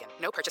Washington and Michigan.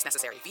 No purchase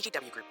necessary.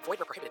 VGW Group. Void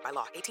where prohibited by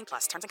law.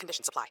 18+. Terms and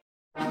conditions apply.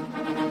 We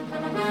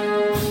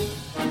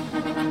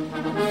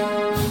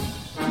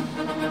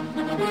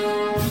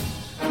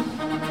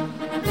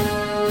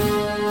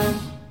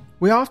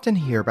often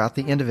hear about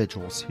the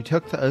individuals who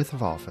took the oath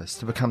of office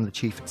to become the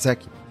chief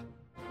executive.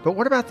 But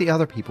what about the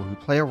other people who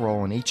play a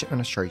role in each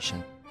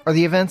administration, or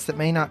the events that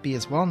may not be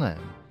as well known,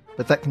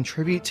 but that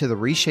contribute to the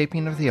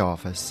reshaping of the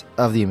office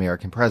of the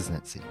American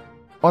presidency?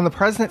 On the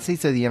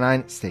Presidencies of the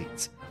United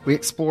States, we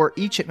explore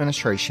each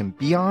administration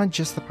beyond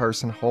just the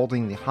person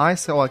holding the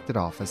highest elected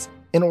office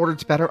in order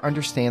to better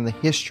understand the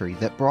history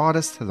that brought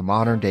us to the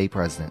modern-day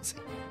presidency.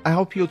 I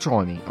hope you'll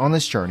join me on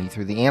this journey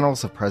through the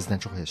annals of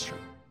presidential history.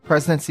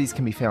 Presidencies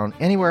can be found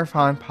anywhere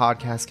fine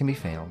podcasts can be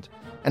found,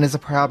 and is a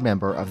proud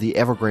member of the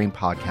Evergreen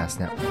Podcast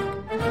Network.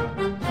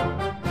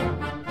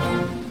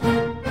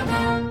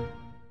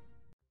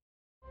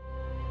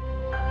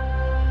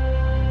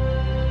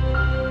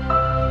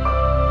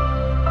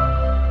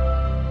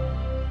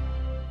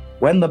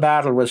 When the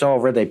battle was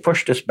over, they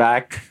pushed us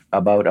back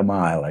about a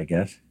mile, I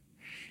guess.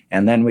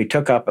 And then we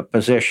took up a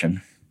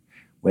position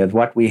with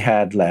what we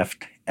had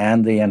left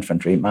and the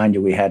infantry. Mind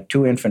you, we had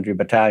 2 infantry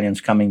battalions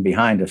coming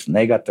behind us, and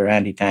they got their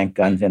anti-tank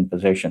guns in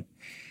position.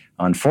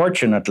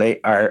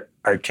 Unfortunately, our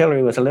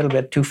artillery was a little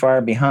bit too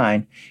far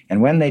behind,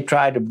 and when they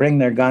tried to bring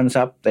their guns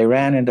up, they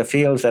ran into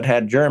fields that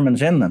had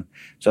Germans in them.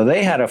 So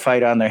they had a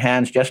fight on their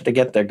hands just to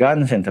get their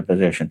guns into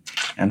position.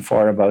 And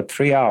for about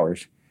 3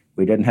 hours,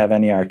 we didn't have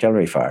any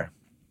artillery fire.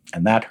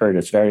 And that hurt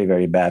us very,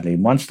 very badly.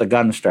 And once the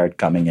guns started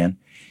coming in,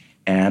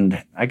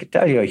 and I could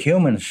tell you a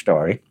human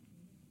story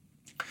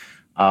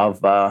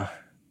of,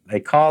 they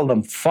call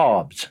them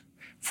FOBs,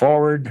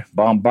 Forward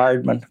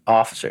Bombardment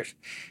Officers.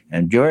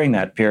 And during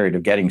that period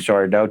of getting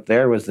sorted out,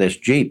 there was this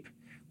Jeep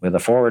with a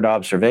forward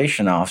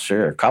observation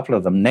officer, a couple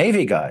of them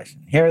Navy guys.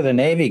 Here are the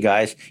Navy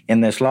guys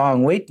in this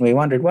long wheat, and we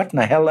wondered what in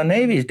the hell the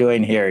Navy's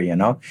doing here, you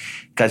know?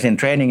 Because in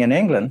training in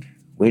England,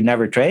 we'd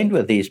never trained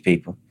with these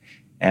people.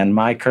 And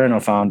my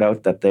colonel found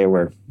out that they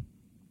were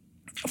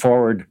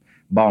forward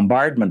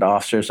bombardment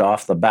officers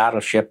off the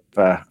battleship.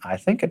 I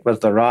think it was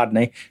the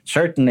Rodney.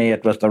 Certainly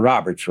it was the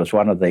Roberts, was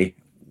one of the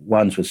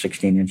ones with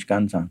 16-inch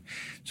guns on.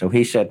 So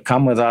he said,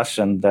 come with us,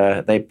 and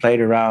they played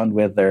around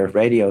with their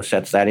radio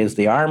sets, that is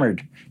the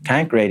armored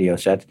tank radio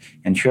sets,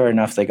 and sure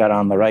enough, they got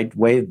on the right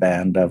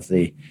waveband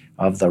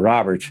of the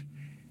Roberts.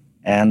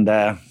 And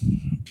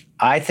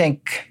I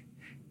think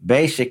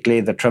basically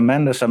the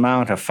tremendous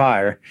amount of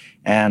fire,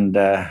 and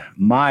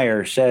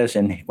Meyer says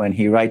when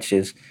he writes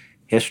his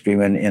history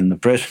in the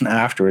prison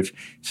afterwards,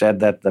 said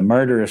that the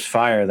murderous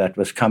fire that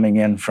was coming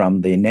in from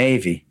the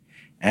Navy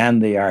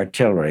and the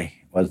artillery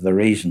was the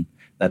reason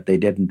that they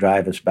didn't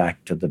drive us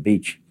back to the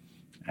beach.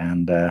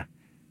 And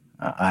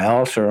I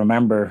also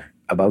remember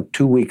about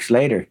 2 weeks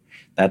later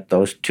that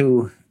those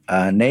 2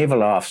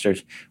 naval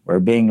officers were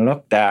being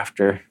looked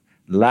after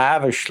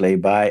lavishly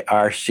by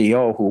our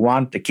CO, who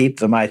wanted to keep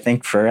them, I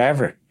think,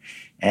 forever.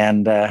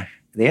 And the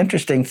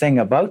interesting thing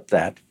about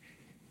that,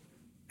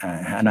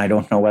 and I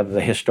don't know whether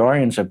the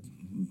historians have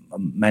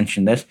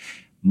mentioned this,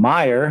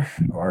 Meyer,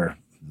 or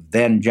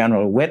then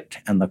General Witt,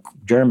 and the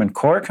German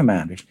Corps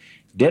commanders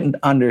didn't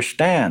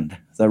understand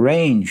the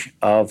range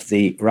of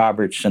the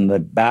Roberts and the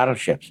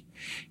battleships.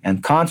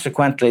 And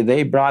consequently,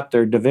 they brought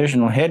their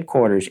divisional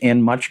headquarters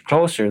in much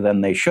closer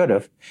than they should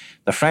have.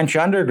 The French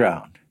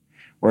underground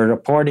were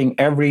reporting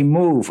every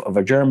move of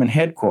a German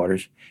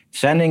headquarters,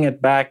 sending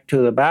it back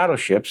to the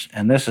battleships,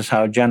 and this is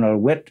how General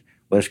Witt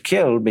was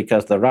killed,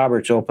 because the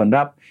Roberts opened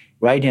up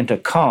right into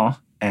Caen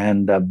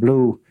and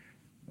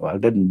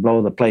didn't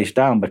blow the place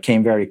down, but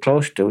came very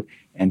close to it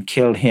and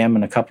killed him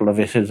and a couple of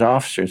his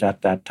officers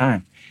at that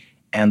time.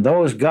 And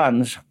those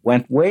guns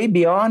went way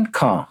beyond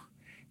Caen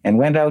and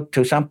went out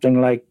to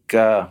something like,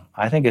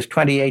 I think it's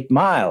 28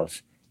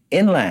 miles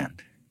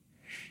inland.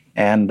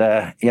 And,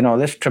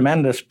 this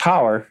tremendous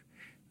power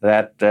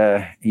that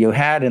you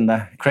had in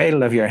the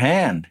cradle of your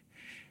hand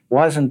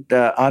wasn't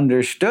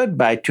understood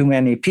by too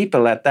many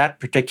people at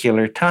that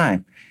particular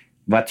time.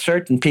 But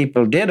certain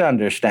people did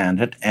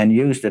understand it and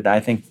used it, I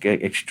think,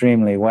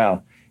 extremely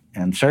well.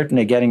 And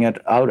certainly getting it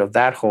out of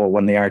that hole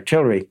when the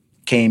artillery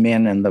came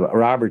in and the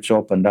Roberts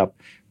opened up,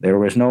 there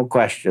was no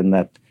question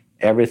that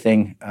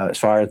everything, as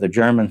far as the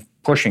Germans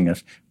pushing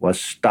us, was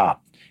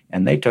stopped.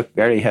 And they took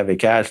very heavy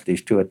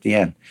casualties, too, at the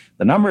end.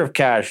 The number of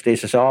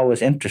casualties is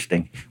always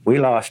interesting. We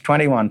lost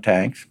 21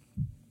 tanks.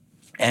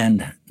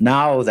 And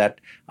now that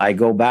I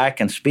go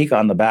back and speak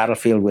on the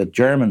battlefield with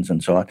Germans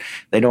and so on,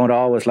 they don't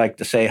always like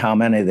to say how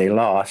many they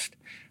lost.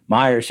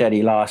 Meyer said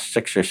he lost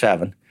 6 or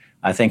 7.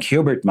 I think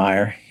Hubert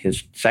Meyer,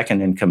 his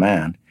second in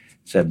command,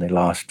 said they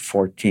lost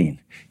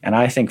 14. And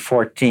I think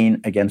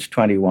 14 against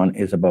 21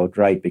 is about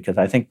right, because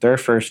I think their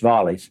first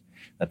volleys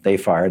that they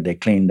fired, they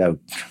cleaned out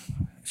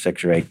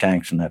 6 or 8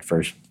 tanks in that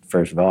first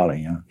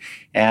volley.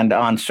 And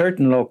on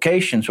certain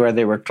locations where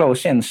they were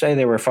close in, say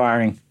they were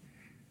firing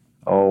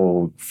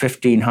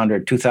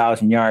 1,500,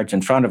 2,000 yards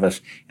in front of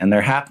us, and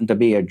there happened to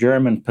be a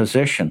German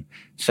position,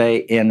 say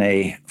in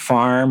a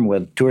farm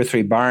with 2 or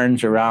 3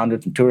 barns around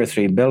it and 2 or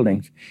 3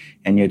 buildings,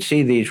 and you'd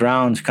see these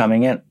rounds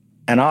coming in.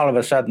 and all of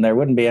a sudden there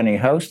wouldn't be any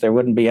house, there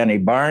wouldn't be any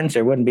barns,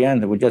 there wouldn't be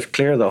anything. It would just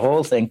clear the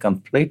whole thing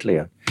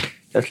completely,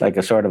 just like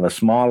a sort of a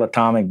small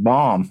atomic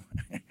bomb.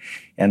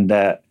 And,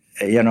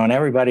 and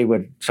everybody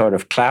would sort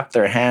of clap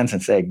their hands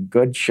and say,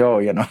 good show,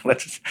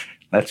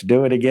 let's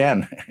do it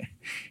again.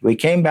 We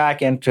came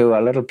back into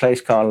a little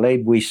place called Les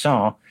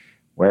Buissons,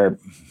 where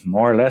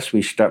more or less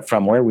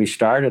from where we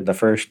started the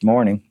first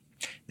morning.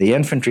 The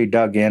infantry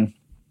dug in.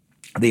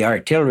 The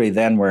artillery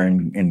then were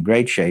in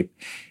great shape,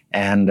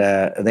 and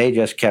they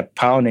just kept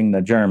pounding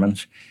the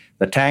Germans.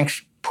 The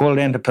tanks pulled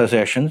into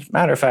positions.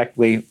 Matter of fact,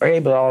 we were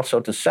able also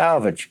to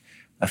salvage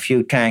a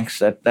few tanks.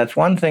 That's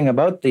one thing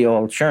about the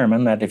old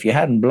Sherman, that if you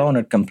hadn't blown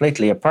it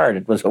completely apart,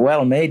 it was a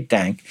well-made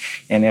tank,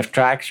 and if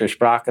tracks or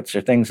sprockets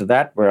or things of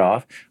that were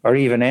off, or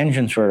even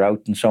engines were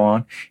out and so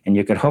on, and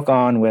you could hook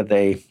on with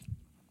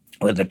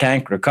the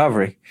tank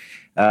recovery,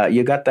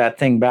 you got that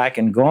thing back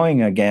and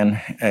going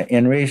again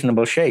in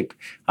reasonable shape.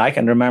 I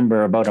can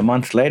remember about a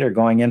month later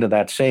going into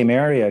that same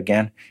area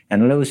again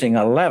and losing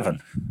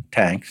 11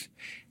 tanks.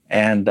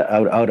 And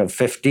out of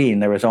 15,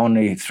 there was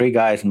only 3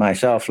 guys and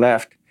myself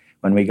left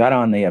when we got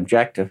on the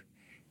objective.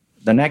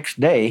 The next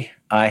day,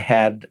 I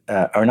had,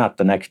 or not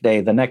the next day,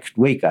 the next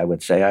week, I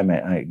would say, I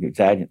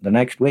exaggerate, the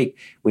next week,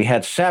 we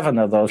had 7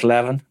 of those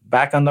 11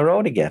 back on the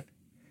road again.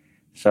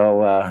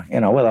 So,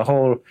 with a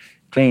hole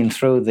clean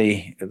through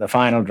the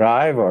final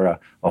drive, or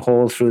a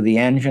hole through the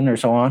engine or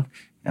so on.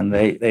 And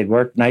they'd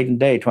work night and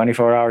day,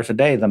 24 hours a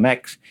day, the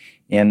mechs,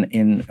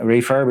 in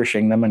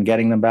refurbishing them and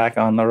getting them back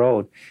on the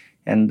road.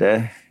 And,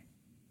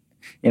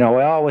 we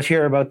always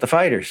hear about the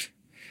fighters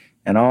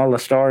and all the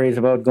stories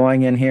about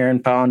going in here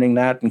and pounding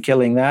that and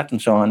killing that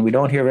and so on. We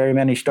don't hear very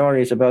many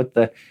stories about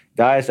the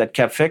guys that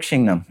kept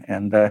fixing them.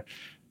 And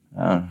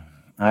I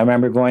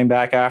remember going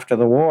back after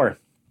the war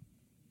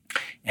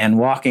and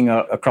walking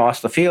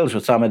across the fields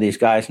with some of these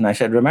guys. And I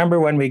said, remember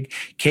when we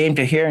came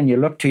to here and you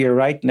looked to your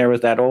right and there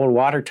was that old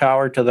water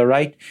tower to the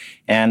right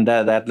and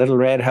that little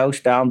red house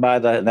down by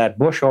that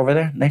bush over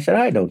there? And they said,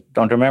 I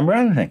don't remember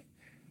anything.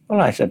 Well,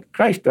 I said,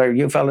 Christ, are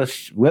you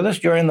fellas with us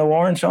during the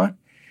war and so on?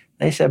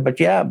 They said, but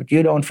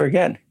you don't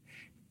forget.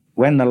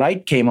 When the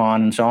light came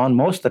on and so on,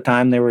 most of the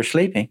time they were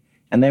sleeping,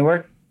 and they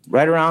worked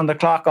right around the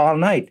clock all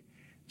night.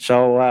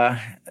 So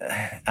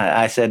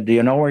I said, do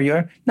you know where you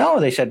are?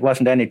 No, they said,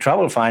 wasn't any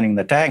trouble finding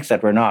the tanks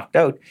that were knocked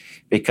out,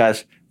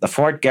 because the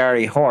Fort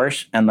Garry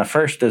Horse and the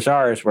 1st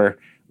Hussars were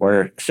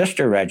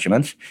sister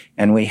regiments,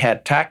 and we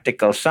had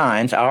tactical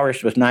signs.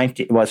 Ours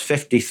was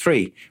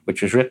 53,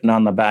 which was written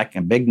on the back,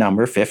 a big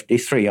number,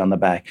 53 on the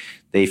back.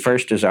 The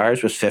 1st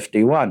Hussars was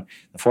 51.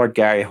 The Fort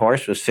Garry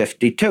Horse was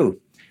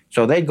 52.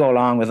 So they'd go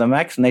along with the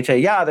mechs, and they'd say,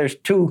 yeah, there's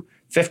 2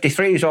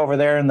 53s over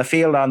there in the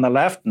field on the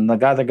left, and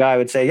the other guy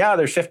would say, yeah,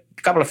 there's a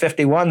couple of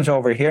 51s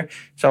over here.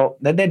 So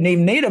they didn't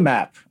even need a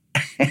map.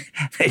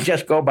 They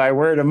just go by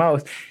word of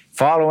mouth,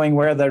 following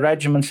where the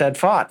regiments had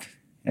fought.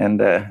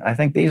 And I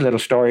think these little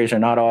stories are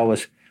not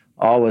always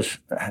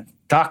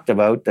talked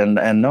about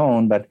and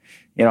known, but,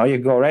 you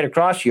go right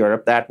across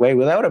Europe that way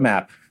without a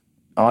map.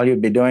 All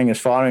you'd be doing is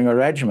following a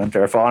regiment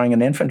or following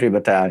an infantry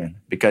battalion,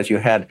 because you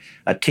had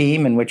a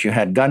team in which you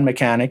had gun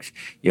mechanics,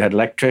 you had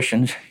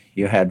electricians,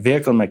 you had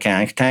vehicle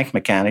mechanics, tank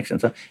mechanics, and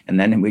so. And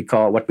then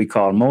what we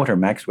call motor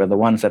mechs were the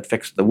ones that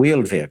fixed the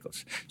wheeled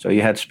vehicles. So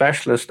you had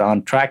specialists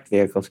on tracked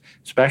vehicles,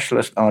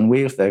 specialists on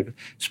wheeled vehicles,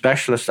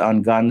 specialists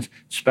on guns,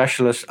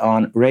 specialists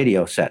on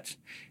radio sets.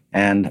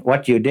 And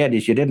what you did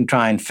is you didn't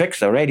try and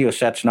fix a radio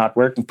set's not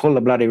working, pull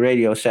the bloody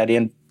radio set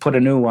in, put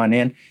a new one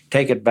in,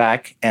 take it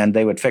back, and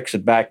they would fix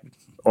it back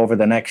over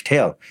the next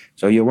hill.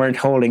 So you weren't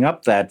holding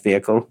up that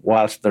vehicle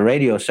whilst the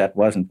radio set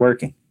wasn't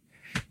working.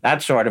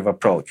 That sort of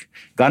approach.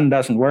 Gun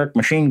doesn't work,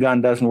 machine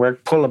gun doesn't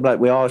work, pull the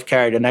blood. We always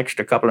carried an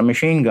extra couple of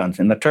machine guns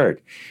in the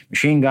turret.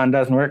 Machine gun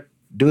doesn't work,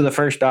 do the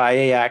first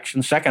IA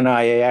action, second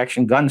IA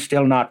action, gun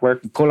still not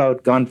working, pull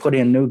out gun, put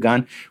in new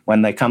gun.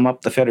 When they come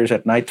up the fitters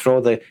at night, throw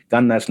the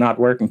gun that's not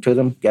working to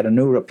them, get a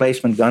new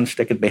replacement gun,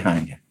 stick it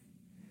behind you.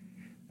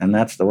 And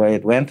that's the way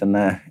it went. And,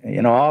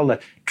 all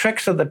the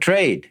tricks of the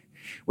trade,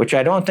 which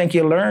I don't think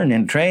you learn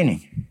in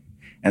training.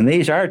 And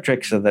these are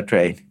tricks of the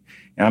trade.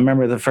 And I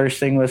remember the first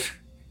thing was,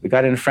 we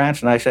got into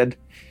France, and I said,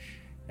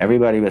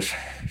 everybody was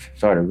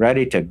sort of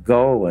ready to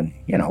go, and,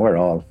 we're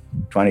all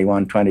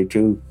 21,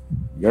 22,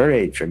 your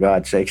age, for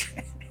God's sakes.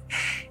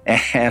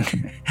 and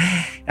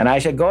I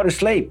said, go to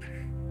sleep.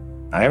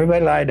 Now,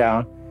 everybody lie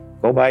down,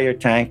 go by your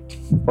tank,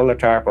 pull the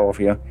tarp over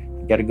you,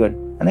 get a good...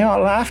 And they all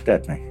laughed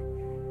at me.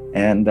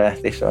 And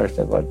they sort of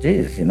said, well,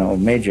 geez,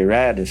 Major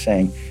Rad is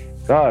saying,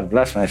 God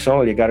bless my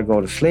soul, you got to go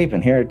to sleep,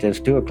 and here it is,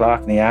 2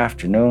 o'clock in the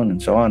afternoon,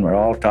 and so on. We're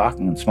all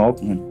talking and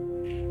smoking,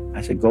 and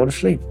I said, go to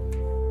sleep.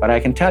 But I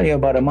can tell you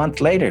about a month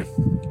later,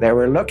 they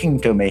were looking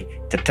to me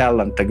to tell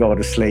them to go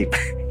to sleep.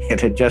 It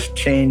had just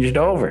changed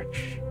over,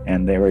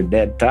 and they were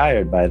dead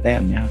tired by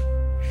then, yeah.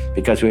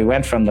 Because we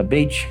went from the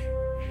beach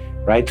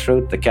right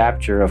through the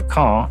capture of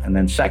Caen, and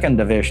then 2nd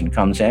Division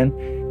comes in,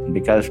 and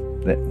because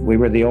we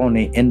were the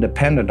only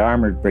independent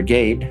armored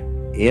brigade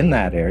in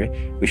that area,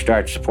 we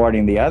start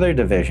supporting the other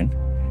division,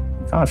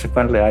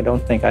 Consequently, I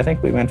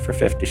think we went for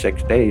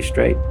 56 days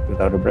straight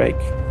without a break.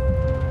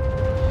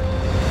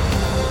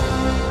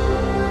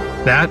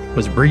 That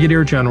was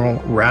Brigadier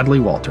General Radley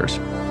Walters.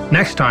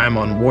 Next time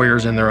on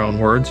Warriors in Their Own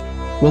Words,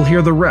 we'll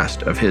hear the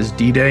rest of his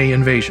D-Day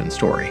invasion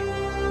story.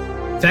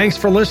 Thanks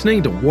for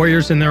listening to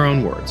Warriors in Their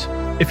Own Words.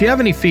 If you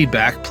have any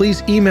feedback,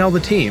 please email the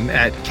team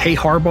at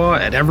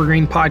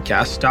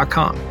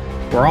kharbaugh@evergreenpodcasts.com.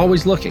 We're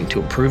always looking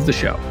to improve the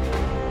show.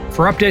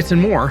 For updates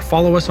and more,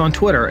 follow us on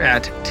Twitter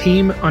at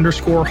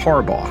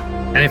 @team_Harbaugh.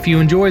 And if you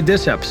enjoyed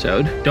this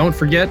episode, don't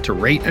forget to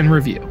rate and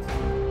review.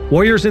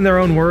 Warriors in Their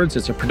Own Words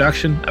is a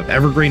production of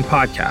Evergreen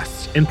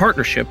Podcasts in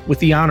partnership with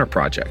the Honor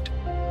Project.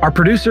 Our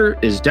producer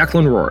is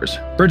Declan Roars.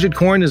 Bridget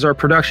Coyne is our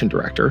production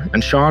director,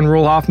 and Sean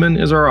Rule-Hoffman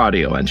is our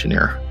audio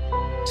engineer.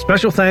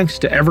 Special thanks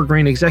to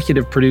Evergreen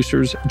executive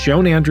producers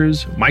Joan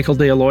Andrews, Michael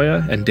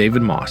DeAloia, and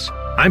David Moss.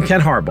 I'm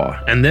Ken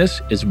Harbaugh, and this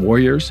is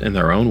Warriors in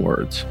Their Own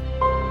Words.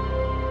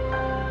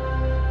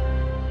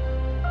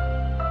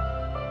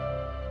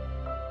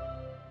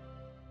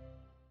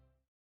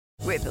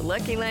 With the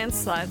Lucky Land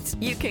Slots,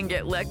 you can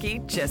get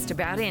lucky just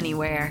about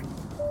anywhere.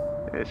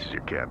 This is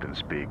your captain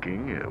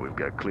speaking. We've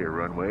got clear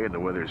runway and the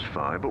weather's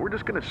fine, but we're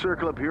just going to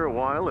circle up here a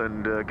while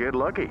and get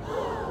lucky.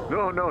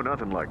 No,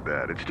 nothing like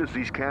that. It's just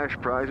these cash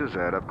prizes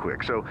add up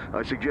quick. So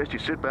I suggest you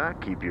sit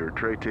back, keep your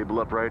tray table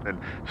upright, and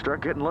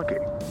start getting lucky.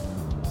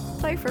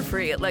 Play for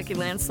free at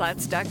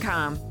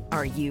LuckyLandSlots.com.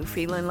 Are you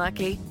feeling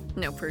lucky?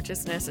 No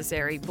purchase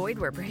necessary. Void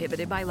where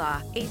prohibited by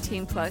law.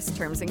 18+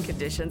 terms and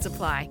conditions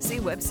apply. See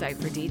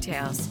website for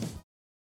details.